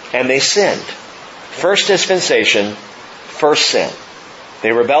 And they sinned. First dispensation, first sin.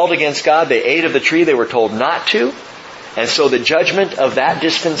 They rebelled against God. They ate of the tree they were told not to. And so the judgment of that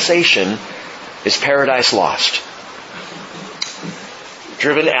dispensation is paradise lost.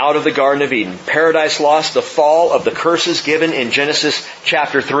 Driven out of the Garden of Eden. Paradise lost, the fall of the curses given in Genesis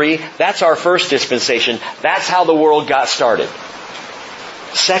chapter 3. That's our first dispensation. That's how the world got started.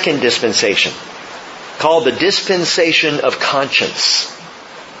 Second dispensation, called the dispensation of conscience.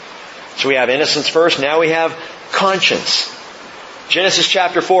 So we have innocence first, now we have conscience. Genesis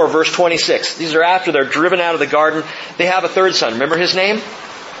chapter 4, verse 26. These are after they're driven out of the garden. They have a third son. Remember his name?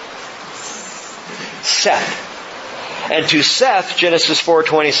 Seth. And to Seth, Genesis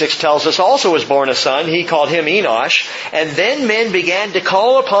 4:26 tells us, also was born a son. He called him Enosh. And then men began to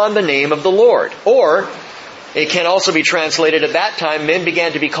call upon the name of the Lord. Or, it can also be translated at that time, men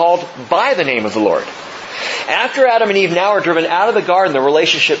began to be called by the name of the Lord. After Adam and Eve now are driven out of the garden, the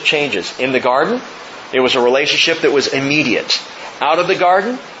relationship changes. In the garden, it was a relationship that was immediate. Out of the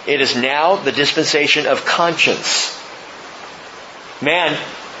garden, it is now the dispensation of conscience. Man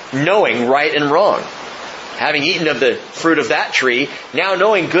knowing right and wrong. Having eaten of the fruit of that tree, now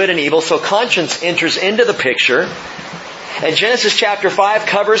knowing good and evil, so conscience enters into the picture. And Genesis chapter 5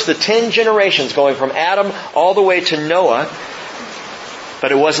 covers the 10 generations going from Adam all the way to Noah.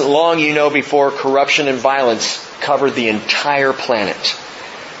 But it wasn't long, before corruption and violence covered the entire planet.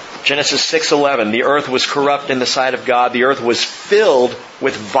 Genesis 6:11, the earth was corrupt in the sight of God. The earth was filled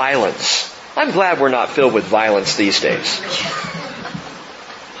with violence. I'm glad we're not filled with violence these days.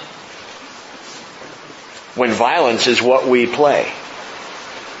 When violence is what we play.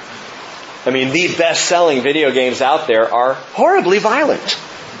 The best-selling video games out there are horribly violent.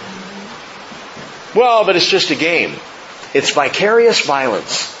 Well, but it's just a game. It's vicarious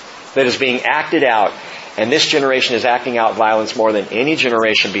violence that is being acted out. And this generation is acting out violence more than any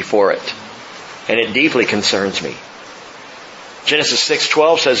generation before it. And it deeply concerns me. Genesis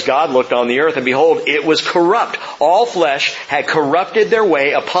 6:12 says, God looked on the earth, and behold, it was corrupt. All flesh had corrupted their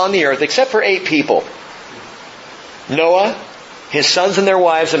way upon the earth, except for 8 people. Noah, his sons and their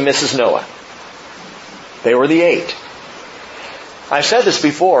wives, and Mrs. Noah. They were the 8. I've said this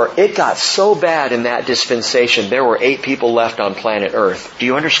before, it got so bad in that dispensation, there were 8 people left on planet Earth. Do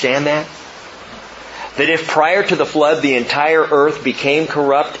you understand that? That if prior to the flood the entire earth became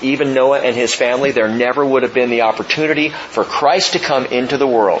corrupt, even Noah and his family, there never would have been the opportunity for Christ to come into the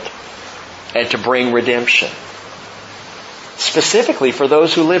world and to bring redemption. Specifically for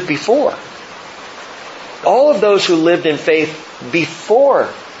those who lived before. All of those who lived in faith before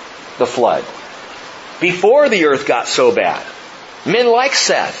the flood. Before the earth got so bad. Men like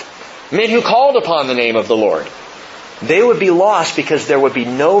Seth. Men who called upon the name of the Lord. They would be lost because there would be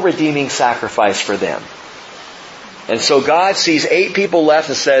no redeeming sacrifice for them. And so God sees 8 people left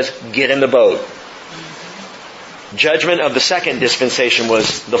and says, get in the boat. Judgment of the second dispensation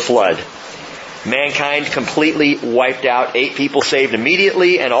was the flood. Mankind completely wiped out. 8 people saved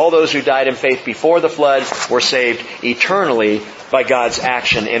immediately, and all those who died in faith before the flood were saved eternally by God's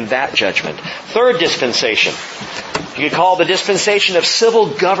action in that judgment. Third dispensation. You could call the dispensation of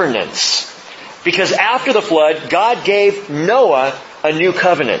civil governance. Because after the flood, God gave Noah a new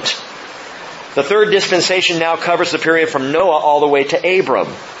covenant. The third dispensation now covers the period from Noah all the way to Abram.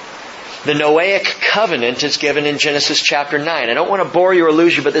 The Noahic covenant is given in Genesis chapter 9. I don't want to bore you or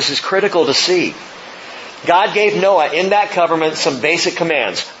lose you, but this is critical to see. God gave Noah in that covenant some basic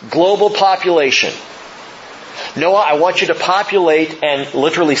commands. Global population. Noah, I want you to populate and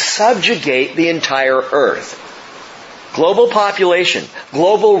literally subjugate the entire earth. Global population.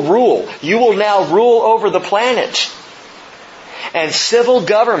 Global rule. You will now rule over the planet. And civil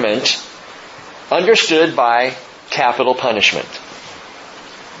government understood by capital punishment.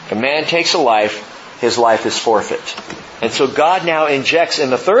 If a man takes a life, his life is forfeit. And so God now injects in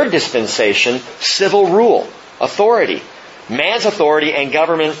the third dispensation civil rule, authority, man's authority and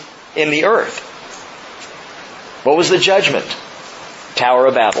government in the earth. What was the judgment? Tower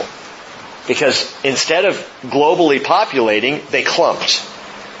of Babel. Because instead of globally populating, they clumped.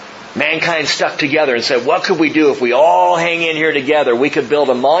 Mankind stuck together and said, what could we do if we all hang in here together? We could build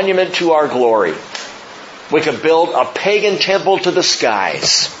a monument to our glory. We could build a pagan temple to the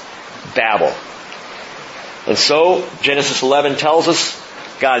skies. Babel. And so, Genesis 11 tells us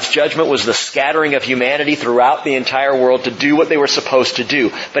God's judgment was the scattering of humanity throughout the entire world to do what they were supposed to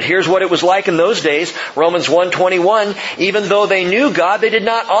do. But here's what it was like in those days. Romans 1:21, even though they knew God, they did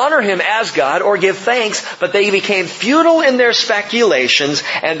not honor Him as God or give thanks, but they became futile in their speculations,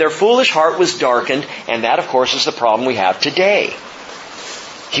 and their foolish heart was darkened. And that, of course, is the problem we have today.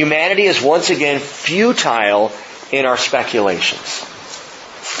 Humanity is once again futile in our speculations.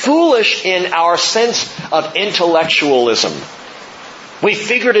 Foolish in our sense of intellectualism. We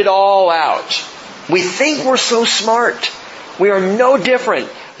figured it all out. We think we're so smart. We are no different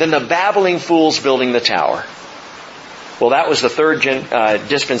than the babbling fools building the tower. Well, that was the third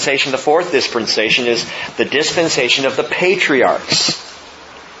dispensation. The fourth dispensation is the dispensation of the patriarchs.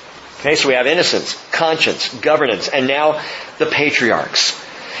 Okay, so we have innocence, conscience, governance, and now the patriarchs.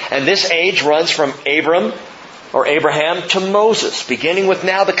 And this age runs from Abraham to Moses, beginning with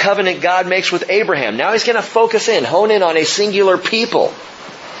now the covenant God makes with Abraham. Now He's going to hone in on a singular people.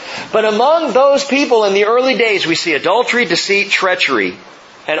 But among those people in the early days, we see adultery, deceit, treachery,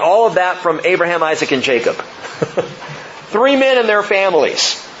 and all of that from Abraham, Isaac, and Jacob. 3 men and their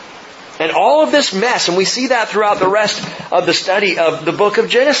families. And all of this mess, and we see that throughout the rest of the study of the book of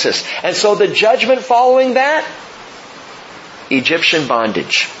Genesis. And so the judgment following that, Egyptian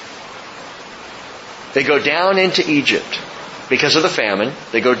bondage. They go down into Egypt because of the famine.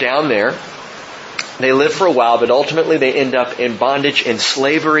 They go down there. They live for a while, but ultimately they end up in bondage, in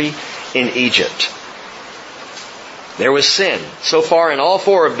slavery in Egypt. There was sin. So far in all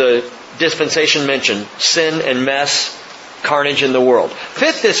four of the dispensation mentioned, sin and mess, carnage in the world.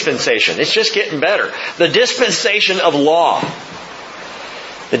 Fifth dispensation, it's just getting better. The dispensation of law.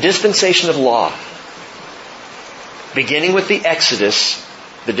 The dispensation of law. Beginning with the Exodus,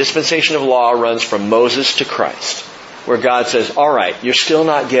 the dispensation of law runs from Moses to Christ, where God says, all right, you're still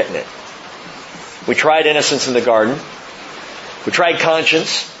not getting it. We tried innocence in the garden. We tried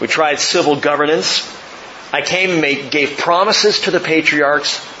conscience. We tried civil governance. I came and gave promises to the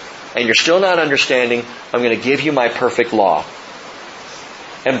patriarchs, and you're still not understanding. I'm going to give you my perfect law.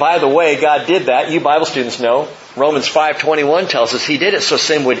 And by the way, God did that. You Bible students know. Romans 5:21 tells us He did it so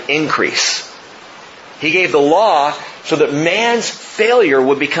sin would increase. He gave the law so that man's failure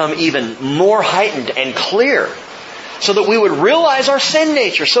would become even more heightened and clear. So that we would realize our sin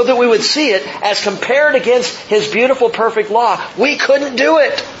nature. So that we would see it as compared against His beautiful, perfect law. We couldn't do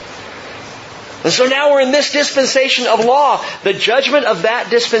it. And so now we're in this dispensation of law. The judgment of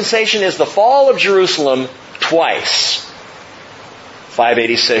that dispensation is the fall of Jerusalem twice.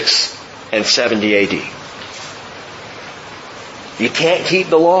 586 and 70 AD. You can't keep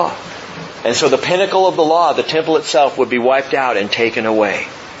the law. And so the pinnacle of the law, the temple itself, would be wiped out and taken away.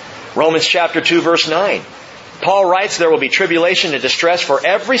 Romans chapter 2 verse 9. Paul writes, there will be tribulation and distress for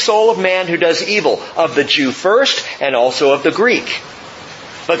every soul of man who does evil, of the Jew first and also of the Greek.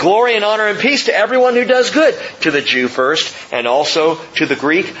 But glory and honor and peace to everyone who does good, to the Jew first and also to the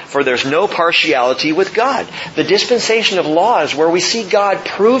Greek, for there's no partiality with God. The dispensation of law is where we see God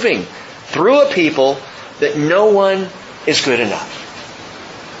proving through a people that no one is good enough.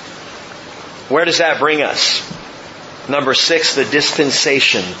 Where does that bring us? Number 6, the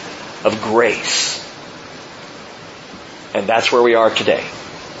dispensation of grace. And that's where we are today.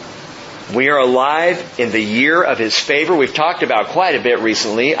 We are alive in the year of His favor. We've talked about quite a bit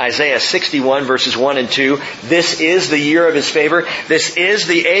recently. Isaiah 61 verses 1 and 2. This is the year of His favor. This is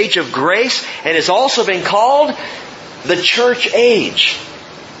the age of grace, and it's also been called the church age.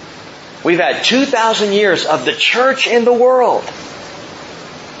 We've had 2,000 years of the church in the world.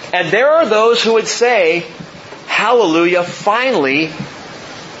 And there are those who would say, hallelujah, finally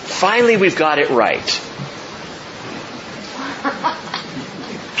we've got it right.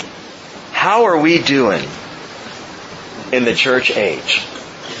 How are we doing in the church age?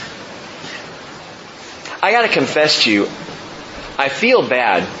 I got to confess to you, I feel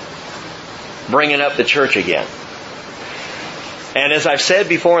bad bringing up the church again. And as I've said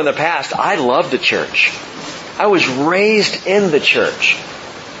before in the past, I love the church. I was raised in the church.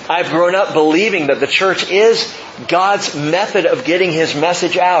 I've grown up believing that the church is God's method of getting His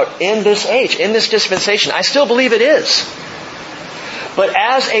message out in this age, in this dispensation. I still believe it is. But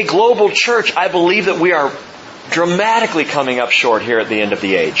as a global church, I believe that we are dramatically coming up short here at the end of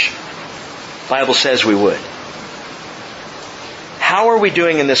the age. The Bible says we would. How are we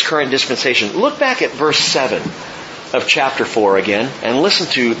doing in this current dispensation? Look back at verse 7 of chapter 4 again and listen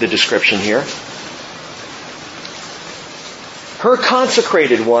to the description here. Her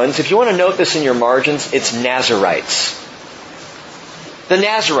consecrated ones, if you want to note this in your margins, it's Nazarites. The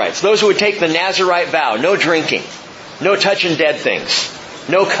Nazarites, those who would take the Nazarite vow, no drinking, no touching dead things,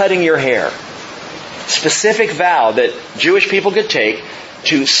 no cutting your hair. Specific vow that Jewish people could take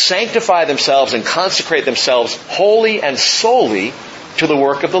to sanctify themselves and consecrate themselves wholly and solely to the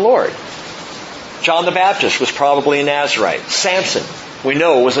work of the Lord. John the Baptist was probably a Nazarite. Samson, we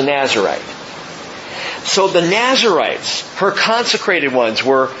know, was a Nazarite. So the Nazarites, her consecrated ones,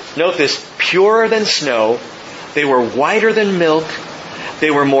 were, note this, purer than snow. They were whiter than milk.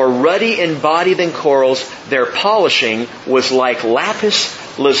 They were more ruddy in body than corals. Their polishing was like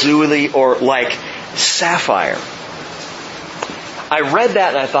lapis lazuli or like sapphire. I read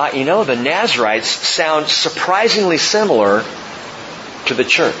that and I thought, the Nazarites sound surprisingly similar to the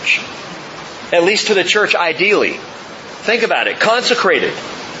church. At least to the church ideally. Think about it. Consecrated.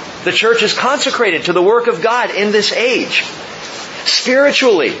 The church is consecrated to the work of God in this age.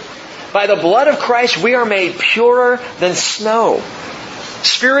 Spiritually, by the blood of Christ, we are made purer than snow.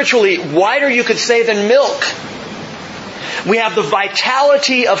 Spiritually, whiter, you could say, than milk. We have the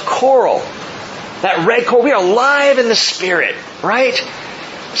vitality of coral. That red coral. We are alive in the Spirit, right?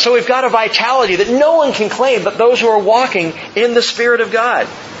 So we've got a vitality that no one can claim but those who are walking in the Spirit of God.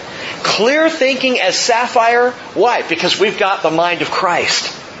 Clear thinking as sapphire. Why? Because we've got the mind of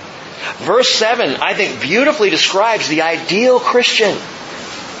Christ. Verse 7, I think, beautifully describes the ideal Christian.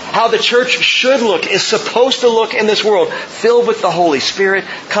 How the church should look, is supposed to look in this world. Filled with the Holy Spirit,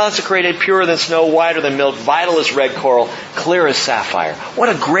 consecrated, purer than snow, whiter than milk, vital as red coral, clear as sapphire. What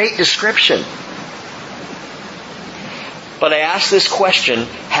a great description. But I ask this question,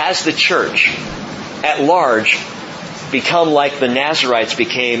 has the church at large become like the Nazarites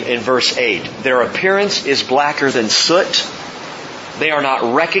became in verse 8? Their appearance is blacker than soot. They are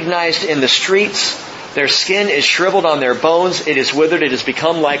not recognized in the streets. Their skin is shriveled on their bones. It is withered. It has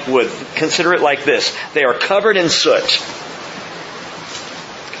become like wood. Consider it like this. They are covered in soot.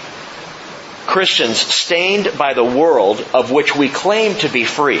 Christians stained by the world of which we claim to be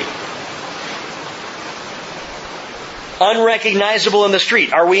free. Unrecognizable in the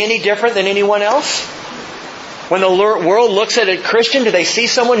street. Are we any different than anyone else? When the world looks at a Christian, do they see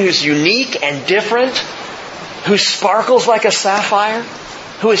someone who's unique and different? Who sparkles like a sapphire?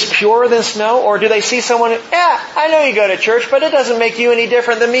 Who is purer than snow? Or do they see someone, I know you go to church, but it doesn't make you any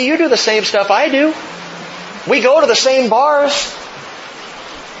different than me. You do the same stuff I do. We go to the same bars.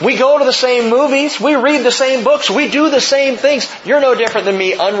 We go to the same movies. We read the same books. We do the same things. You're no different than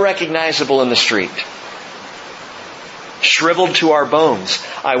me, unrecognizable in the street. Shriveled to our bones.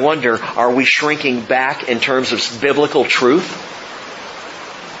 I wonder, are we shrinking back in terms of biblical truth?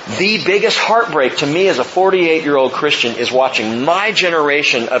 The biggest heartbreak to me as a 48-year-old Christian is watching my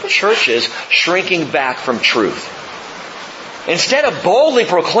generation of churches shrinking back from truth. Instead of boldly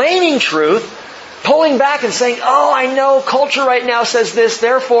proclaiming truth, pulling back and saying, I know culture right now says this,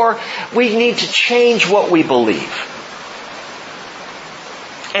 therefore we need to change what we believe.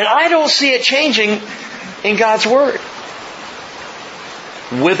 And I don't see it changing in God's Word.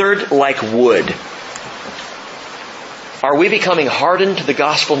 Withered like wood. Are we becoming hardened to the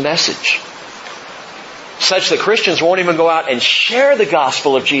gospel message? Such that Christians won't even go out and share the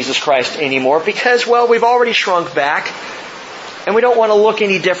gospel of Jesus Christ anymore because, we've already shrunk back and we don't want to look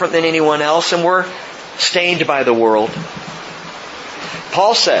any different than anyone else and we're stained by the world.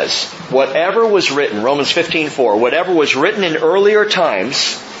 Paul says, whatever was written, Romans 15:4, whatever was written in earlier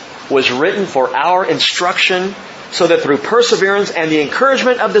times was written for our instruction, so that through perseverance and the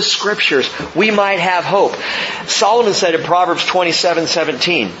encouragement of the Scriptures, we might have hope. Solomon said in Proverbs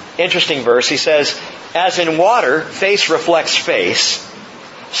 27:17, interesting verse, he says, as in water, face reflects face,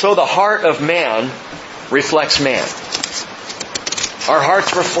 so the heart of man reflects man. Our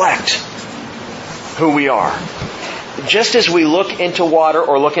hearts reflect who we are. Just as we look into water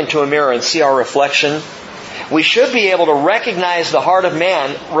or look into a mirror and see our reflection, we should be able to recognize the heart of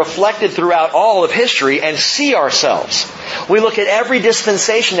man reflected throughout all of history and see ourselves. We look at every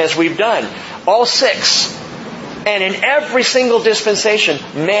dispensation as we've done, all 6. And in every single dispensation,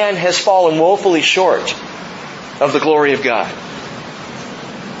 man has fallen woefully short of the glory of God.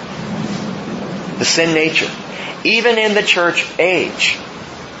 The sin nature. Even in the church age.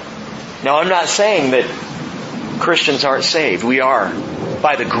 Now, I'm not saying that Christians aren't saved. We are.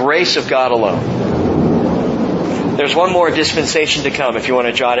 By the grace of God alone. There's one more dispensation to come if you want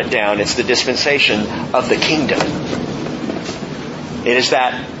to jot it down. It's the dispensation of the kingdom. It is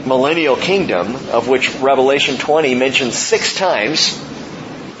that millennial kingdom of which Revelation 20 mentions 6 times.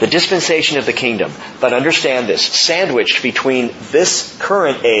 The dispensation of the kingdom. But understand this. Sandwiched between this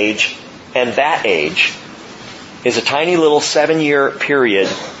current age and that age is a tiny little 7-year period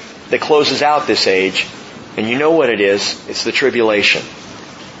that closes out this age. And you know what it is. It's the tribulation.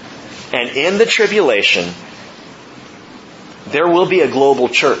 And in the tribulation, there will be a global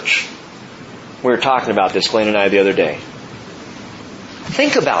church. We were talking about this, Glenn and I, the other day.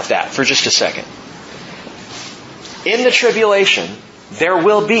 Think about that for just a second. In the tribulation, there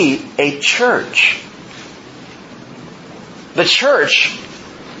will be a church. The church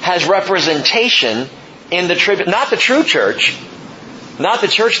has representation in the tribulation. Not the true church. Not the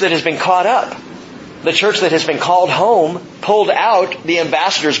church that has been caught up. The church that has been called home, pulled out, the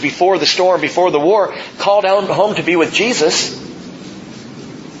ambassadors before the storm, before the war, called out home to be with Jesus.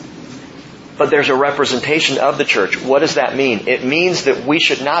 But there's a representation of the church. What does that mean? It means that we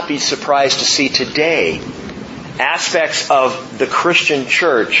should not be surprised to see today aspects of the Christian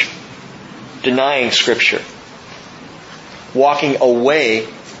church denying Scripture. Walking away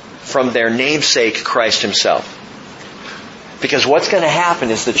from their namesake, Christ Himself. Because what's going to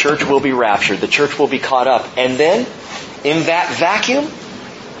happen is the church will be raptured. The church will be caught up. And then, in that vacuum,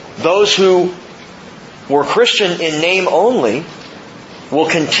 those who were Christian in name only will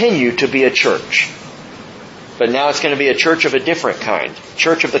continue to be a church. But now it's going to be a church of a different kind.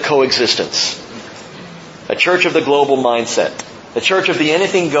 Church of the coexistence. A church of the global mindset. A church of the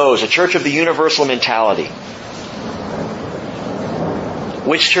anything goes. A church of the universal mentality.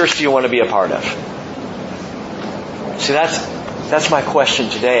 Which church do you want to be a part of? See, that's my question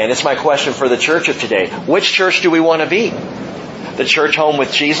today, and it's my question for the church of today. Which church do we want to be? The church home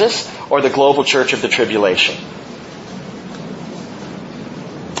with Jesus or the global church of the tribulation?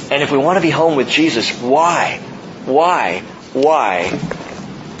 And if we want to be home with Jesus, why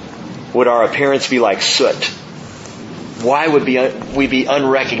would our appearance be like soot? Why would we be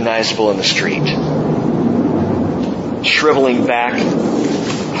unrecognizable in the street? Shriveling back,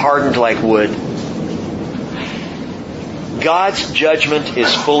 hardened like wood. God's judgment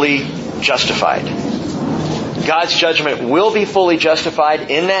is fully justified. God's judgment will be fully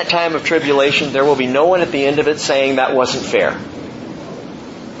justified in that time of tribulation. There will be no one at the end of it saying that wasn't fair.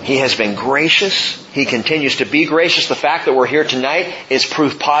 He has been gracious. He continues to be gracious. The fact that we're here tonight is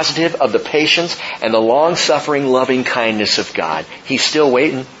proof positive of the patience and the long-suffering, loving kindness of God. He's still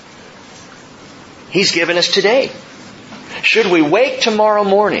waiting. He's given us today. Should we wake tomorrow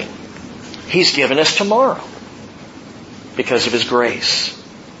morning, He's given us tomorrow. Because of His grace.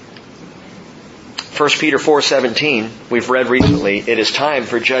 1 Peter 4:17, we've read recently, it is time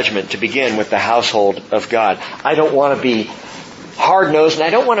for judgment to begin with the household of God. I don't want to be hard-nosed, and I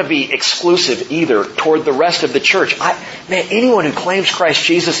don't want to be exclusive either toward the rest of the church. Anyone who claims Christ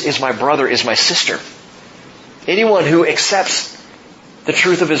Jesus is my brother, is my sister. Anyone who accepts the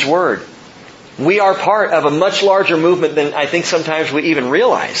truth of His Word. We are part of a much larger movement than I think sometimes we even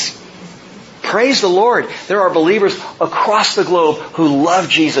realize. Praise the Lord. There are believers across the globe who love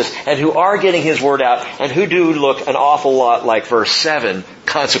Jesus and who are getting His Word out and who do look an awful lot like verse 7,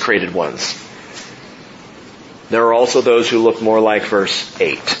 consecrated ones. There are also those who look more like verse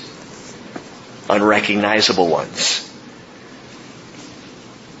 8, unrecognizable ones.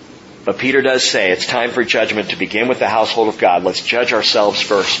 But Peter does say it's time for judgment to begin with the household of God. Let's judge ourselves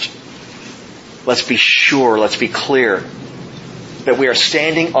first. Let's be sure, let's be clear that we are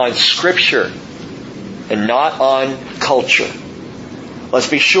standing on Scripture and not on culture. Let's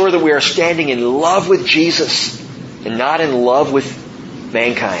be sure that we are standing in love with Jesus and not in love with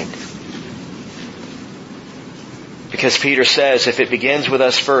mankind. Because Peter says, if it begins with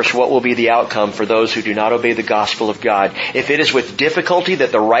us first, what will be the outcome for those who do not obey the gospel of God? If it is with difficulty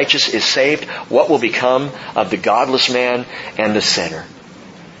that the righteous is saved, what will become of the godless man and the sinner?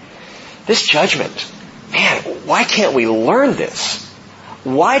 This judgment, man, why can't we learn this?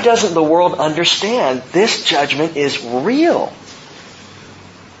 Why doesn't the world understand this judgment is real?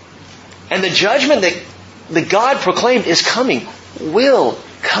 And the judgment that God proclaimed is coming will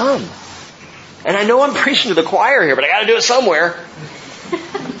come. And I know I'm preaching to the choir here, but I got to do it somewhere.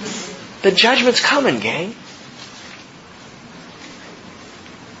 The judgment's coming, gang.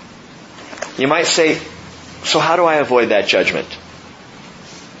 You might say, so how do I avoid that judgment?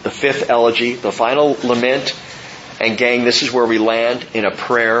 The fifth elegy, the final lament, and gang, this is where we land in a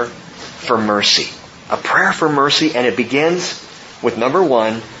prayer for mercy. A prayer for mercy, and it begins with number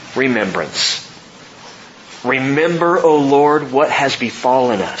one, remembrance. Remember, O Lord, what has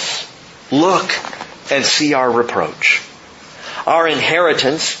befallen us. Look and see our reproach. Our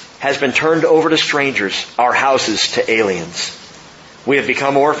inheritance has been turned over to strangers, our houses to aliens. We have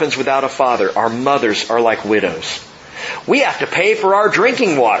become orphans without a father. Our mothers are like widows. We have to pay for our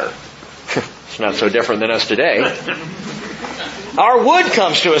drinking water. It's not so different than us today. Our wood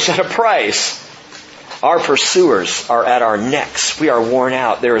comes to us at a price. Our pursuers are at our necks. We are worn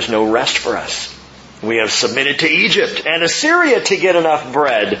out. There is no rest for us. We have submitted to Egypt and Assyria to get enough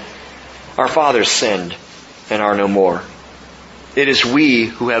bread. Our fathers sinned and are no more. It is we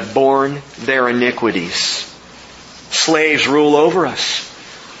who have borne their iniquities. Slaves rule over us.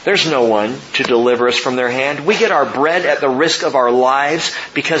 There's no one to deliver us from their hand. We get our bread at the risk of our lives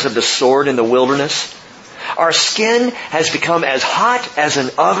because of the sword in the wilderness. Our skin has become as hot as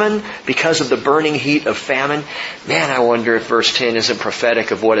an oven because of the burning heat of famine. Man, I wonder if verse 10 isn't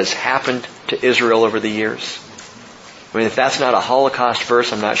prophetic of what has happened to Israel over the years. I mean, if that's not a Holocaust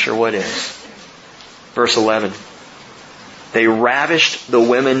verse, I'm not sure what is. Verse 11. They ravished the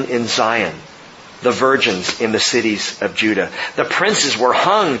women in Zion, the virgins in the cities of Judah. The princes were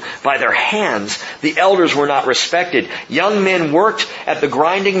hung by their hands. The elders were not respected. Young men worked at the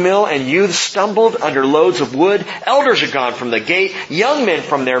grinding mill, and youths stumbled under loads of wood. Elders are gone from the gate, young men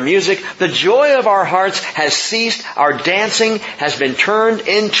from their music. The joy of our hearts has ceased. Our dancing has been turned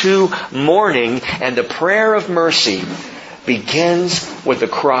into mourning. And the prayer of mercy begins with the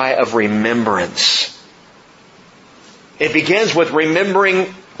cry of remembrance. It begins with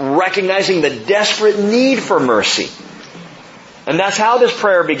recognizing the desperate need for mercy. And that's how this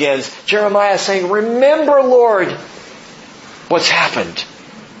prayer begins. Jeremiah is saying, remember, Lord, what's happened.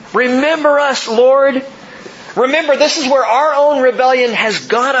 Remember us, Lord. Remember, this is where our own rebellion has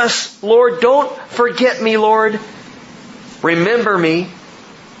got us, Lord. Don't forget me, Lord. Remember me.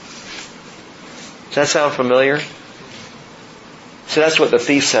 Does that sound familiar? So that's what the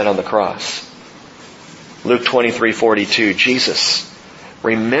thief said on the cross. Luke 23:42, Jesus,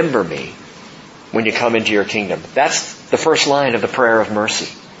 remember me when you come into your kingdom. That's the first line of the prayer of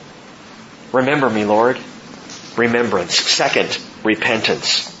mercy. Remember me, Lord. Remembrance. Second,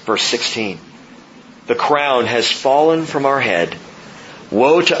 repentance. Verse 16. The crown has fallen from our head.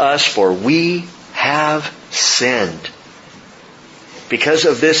 Woe to us, for we have sinned. Because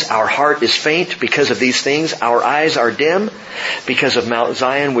of this, our heart is faint. Because of these things, our eyes are dim. Because of Mount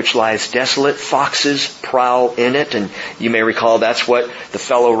Zion, which lies desolate, foxes prowl in it. And you may recall that's what the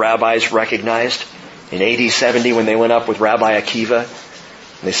fellow rabbis recognized in AD 70 when they went up with Rabbi Akiva.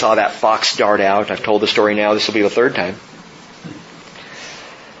 And they saw that fox dart out. I've told the story now. This will be the third time.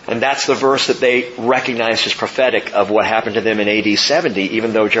 And that's the verse that they recognized as prophetic of what happened to them in AD 70,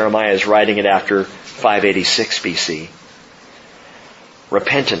 even though Jeremiah is writing it after 586 BC.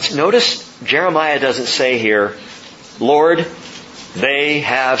 Repentance. Notice Jeremiah doesn't say here, Lord, they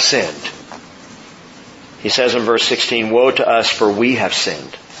have sinned. He says in verse 16, woe to us, for we have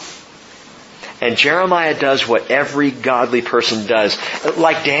sinned. And Jeremiah does what every godly person does.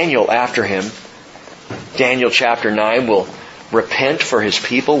 Like Daniel after him. Daniel chapter 9 will repent for his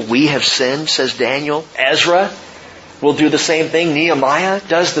people. We have sinned, says Daniel. Ezra will do the same thing. Nehemiah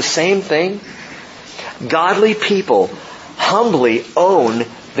does the same thing. Godly people humbly own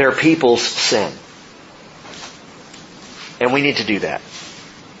their people's sin. And we need to do that.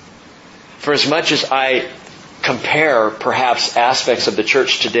 For as much as I compare perhaps aspects of the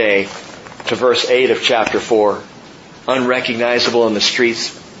church today to verse 8 of chapter 4, unrecognizable in the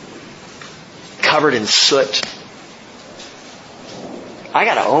streets, covered in soot, I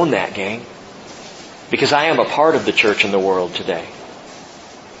got to own that, gang. Because I am a part of the church in the world today.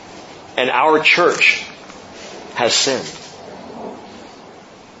 And our church has sinned.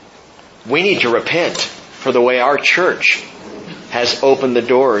 We need to repent for the way our church has opened the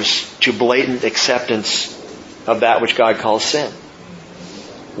doors to blatant acceptance of that which God calls sin.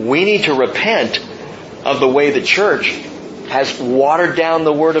 We need to repent of the way the church has watered down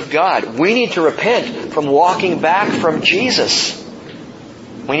the Word of God. We need to repent from walking back from Jesus.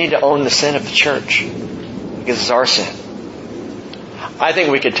 We need to own the sin of the church because it's our sin. I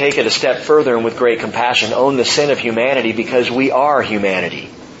think we could take it a step further and with great compassion own the sin of humanity because we are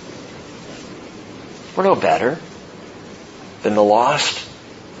humanity. We're no better than the lost,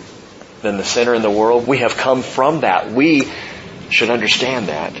 than the sinner in the world. We have come from that. We should understand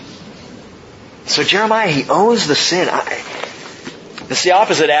that. So Jeremiah, he owns the sin. It's the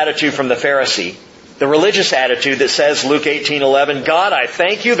opposite attitude from the Pharisee. The religious attitude that says, Luke 18:11, God, I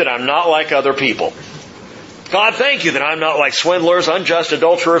thank you that I'm not like other people. God, thank you that I'm not like swindlers, unjust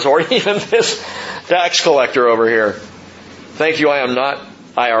adulterers, or even this tax collector over here. Thank you, I am not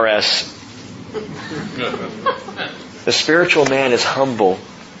IRS. The spiritual man is humble.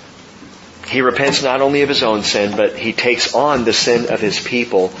 He repents not only of his own sin, but he takes on the sin of his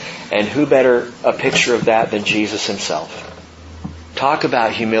people. And who better a picture of that than Jesus himself? Talk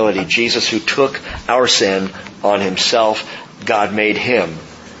about humility. Jesus, who took our sin on himself, God made him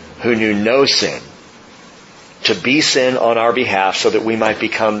who knew no sin to be sin on our behalf so that we might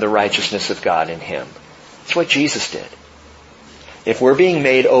become the righteousness of God in him. That's what Jesus did. If we're being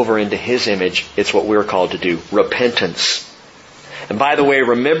made over into his image, it's what we're called to do. Repentance. And by the way,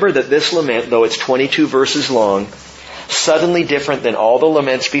 remember that this lament, though it's 22 verses long, suddenly different than all the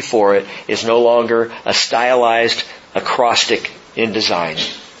laments before it, is no longer a stylized acrostic in design.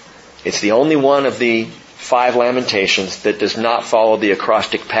 It's the only one of the 5 Lamentations that does not follow the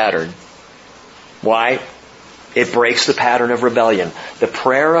acrostic pattern. Why? It breaks the pattern of rebellion. The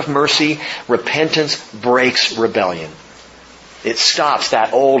prayer of mercy, repentance, breaks rebellion. It stops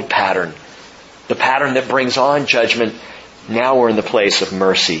that old pattern. The pattern that brings on judgment. Now we're in the place of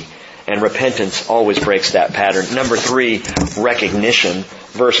mercy. And repentance always breaks that pattern. Number 3, recognition.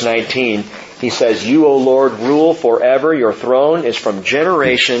 Verse 19, he says, You, O Lord, rule forever. Your throne is from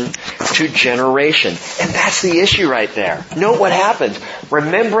generation to generation. And that's the issue right there. Note what happens.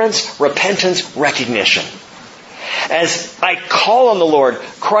 Remembrance, repentance, recognition. As I call on the Lord,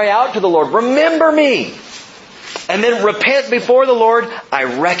 cry out to the Lord, remember me. And then repent before the Lord, I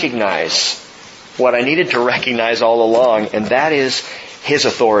recognize what I needed to recognize all along, and that is his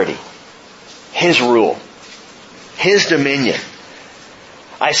authority, his rule, his dominion.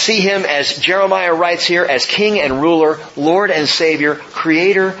 I see him, as Jeremiah writes here, as king and ruler, Lord and Savior,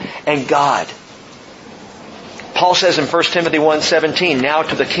 creator and God. Paul says in 1 Timothy 1:17, Now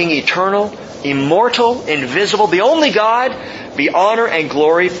to the King eternal, immortal, invisible, the only God, be honor and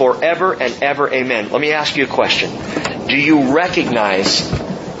glory forever and ever. Amen. Let me ask you a question. Do you recognize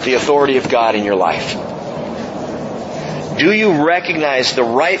the authority of God in your life? Do you recognize the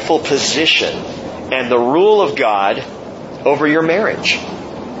rightful position and the rule of God over your marriage?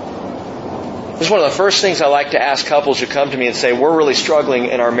 This is one of the first things I like to ask couples who come to me and say, we're really struggling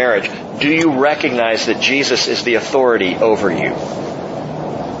in our marriage. Do you recognize that Jesus is the authority over you?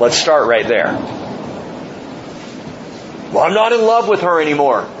 Let's start right there. Well, I'm not in love with her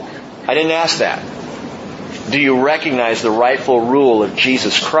anymore. I didn't ask that. Do you recognize the rightful rule of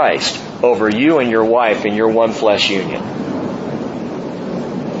Jesus Christ over you and your wife in your one flesh union?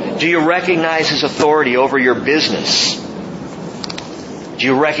 Do you recognize his authority over your business? Do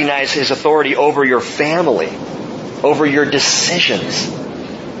you recognize his authority over your family, over your decisions?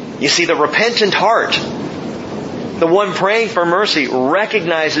 You see, the repentant heart, the one praying for mercy,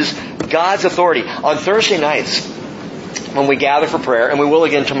 recognizes God's authority. On Thursday nights, when we gather for prayer, and we will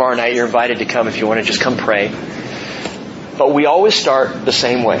again tomorrow night, you're invited to come if you want to just come pray. But we always start the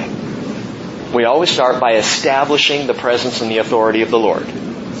same way. We always start by establishing the presence and the authority of the Lord.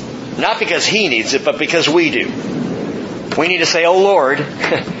 Not because he needs it, but because we do. We need to say, Oh Lord,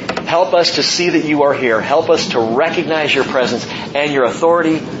 help us to see that you are here. Help us to recognize your presence and your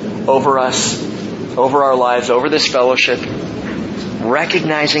authority over us, over our lives, over this fellowship.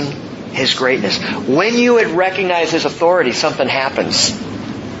 Recognizing his greatness. When you recognize his authority, something happens.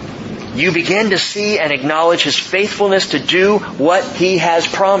 You begin to see and acknowledge his faithfulness to do what he has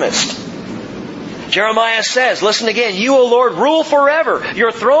promised. Jeremiah says, listen again, You, O Lord, rule forever.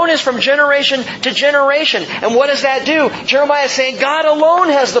 Your throne is from generation to generation. And what does that do? Jeremiah is saying God alone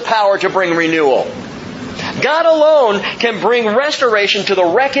has the power to bring renewal. God alone can bring restoration to the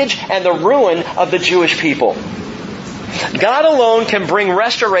wreckage and the ruin of the Jewish people. God alone can bring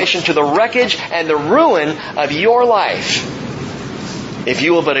restoration to the wreckage and the ruin of your life, if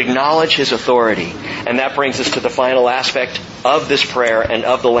you will but acknowledge his authority. And that brings us to the final aspect of this prayer and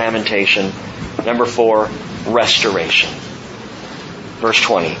of the lamentation. Number 4, restoration. Verse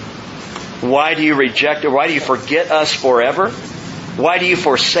 20. Why do you reject, or why do you forget us forever? Why do you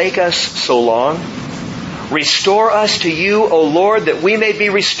forsake us so long? Restore us to you, O Lord, that we may be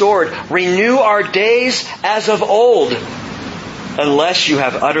restored. Renew our days as of old, unless you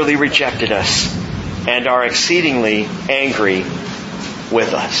have utterly rejected us and are exceedingly angry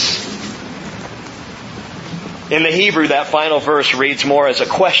with us. In the Hebrew, that final verse reads more as a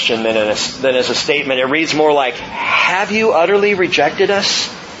question than as a statement. It reads more like, have you utterly rejected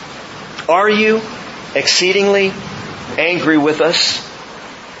us? Are you exceedingly angry with us?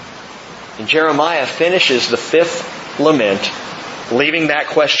 And Jeremiah finishes the 5th lament, leaving that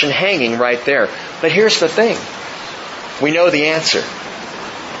question hanging right there. But here's the thing. We know the answer.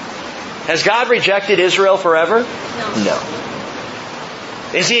 Has God rejected Israel forever? No.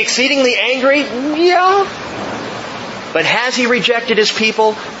 Is He exceedingly angry? Yeah. But has He rejected His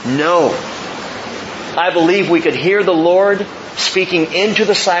people? No. I believe we could hear the Lord speaking into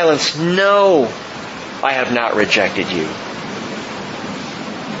the silence. No, I have not rejected you.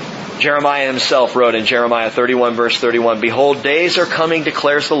 Jeremiah himself wrote in Jeremiah 31 verse 31, Behold, days are coming,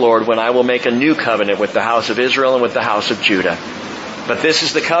 declares the Lord, when I will make a new covenant with the house of Israel and with the house of Judah. But this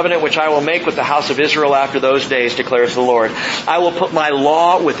is the covenant which I will make with the house of Israel after those days, declares the Lord. I will put my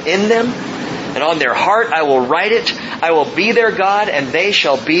law within them, and on their heart I will write it. I will be their God, and they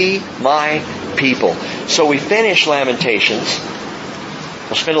shall be my people. So we finish Lamentations.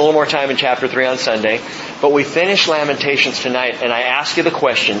 We'll spend a little more time in chapter 3 on Sunday. But we finish Lamentations tonight, and I ask you the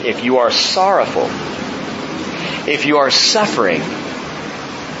question, if you are sorrowful, if you are suffering,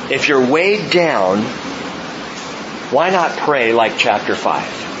 if you're weighed down, why not pray like chapter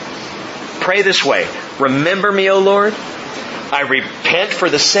 5? Pray this way. Remember me, O Lord. I repent for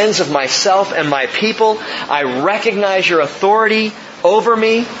the sins of myself and my people. I recognize your authority over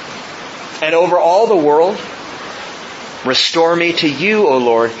me and over all the world. Restore me to you, O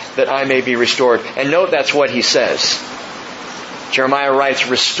Lord, that I may be restored. And note that's what he says. Jeremiah writes,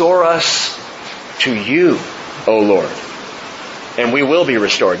 Restore us to you, O Lord. And we will be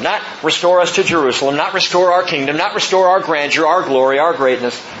restored. Not restore us to Jerusalem, not restore our kingdom, not restore our grandeur, our glory, our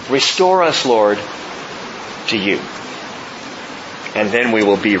greatness. Restore us, Lord, to you. And then we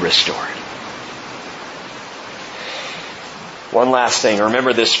will be restored. One last thing.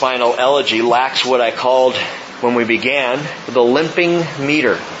 Remember, this final elegy lacks what I called, when we began, the limping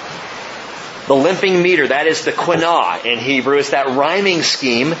meter. The limping meter, that is the quinah in Hebrew. It's that rhyming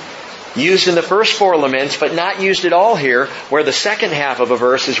scheme used in the first 4 laments, but not used at all here, where the second half of a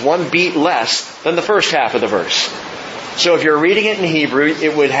verse is 1 beat less than the first half of the verse. So if you're reading it in Hebrew,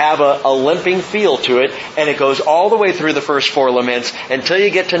 it would have a limping feel to it, and it goes all the way through the first 4 laments until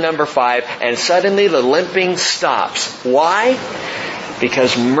you get to number 5, and suddenly the limping stops. Why?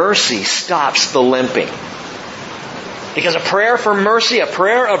 Because mercy stops the limping. Because a prayer for mercy, a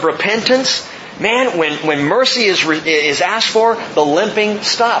prayer of repentance, man, when mercy is asked for, the limping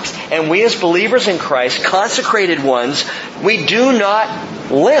stops. And we as believers in Christ, consecrated ones, we do not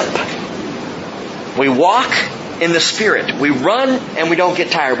limp. We walk in the Spirit. We run and we don't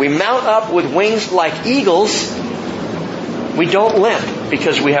get tired. We mount up with wings like eagles. We don't limp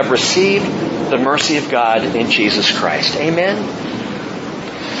because we have received the mercy of God in Jesus Christ. Amen?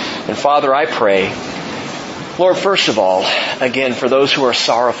 And Father, I pray, Lord, first of all, again, for those who are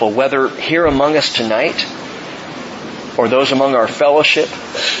sorrowful, whether here among us tonight or those among our fellowship,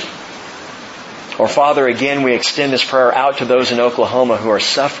 or Father, again, we extend this prayer out to those in Oklahoma who are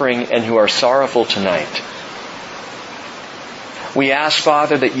suffering and who are sorrowful tonight. We ask,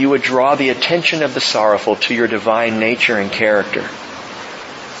 Father, that you would draw the attention of the sorrowful to your divine nature and character.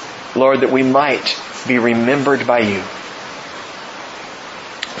 Lord, that we might be remembered by you.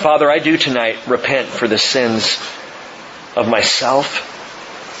 Father, I do tonight repent for the sins of myself,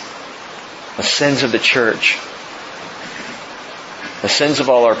 the sins of the church, the sins of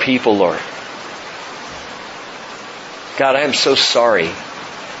all our people, Lord. God, I am so sorry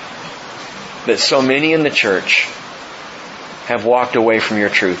that so many in the church have walked away from your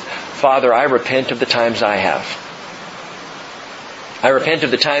truth. Father, I repent of the times I have. I repent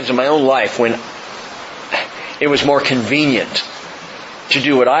of the times in my own life when it was more convenient to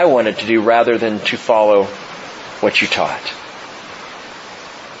do what I wanted to do rather than to follow what you taught.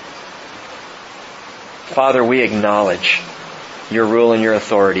 Father, we acknowledge your rule and your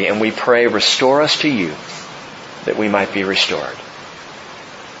authority, and we pray, restore us to you that we might be restored.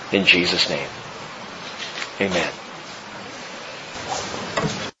 In Jesus' name, amen.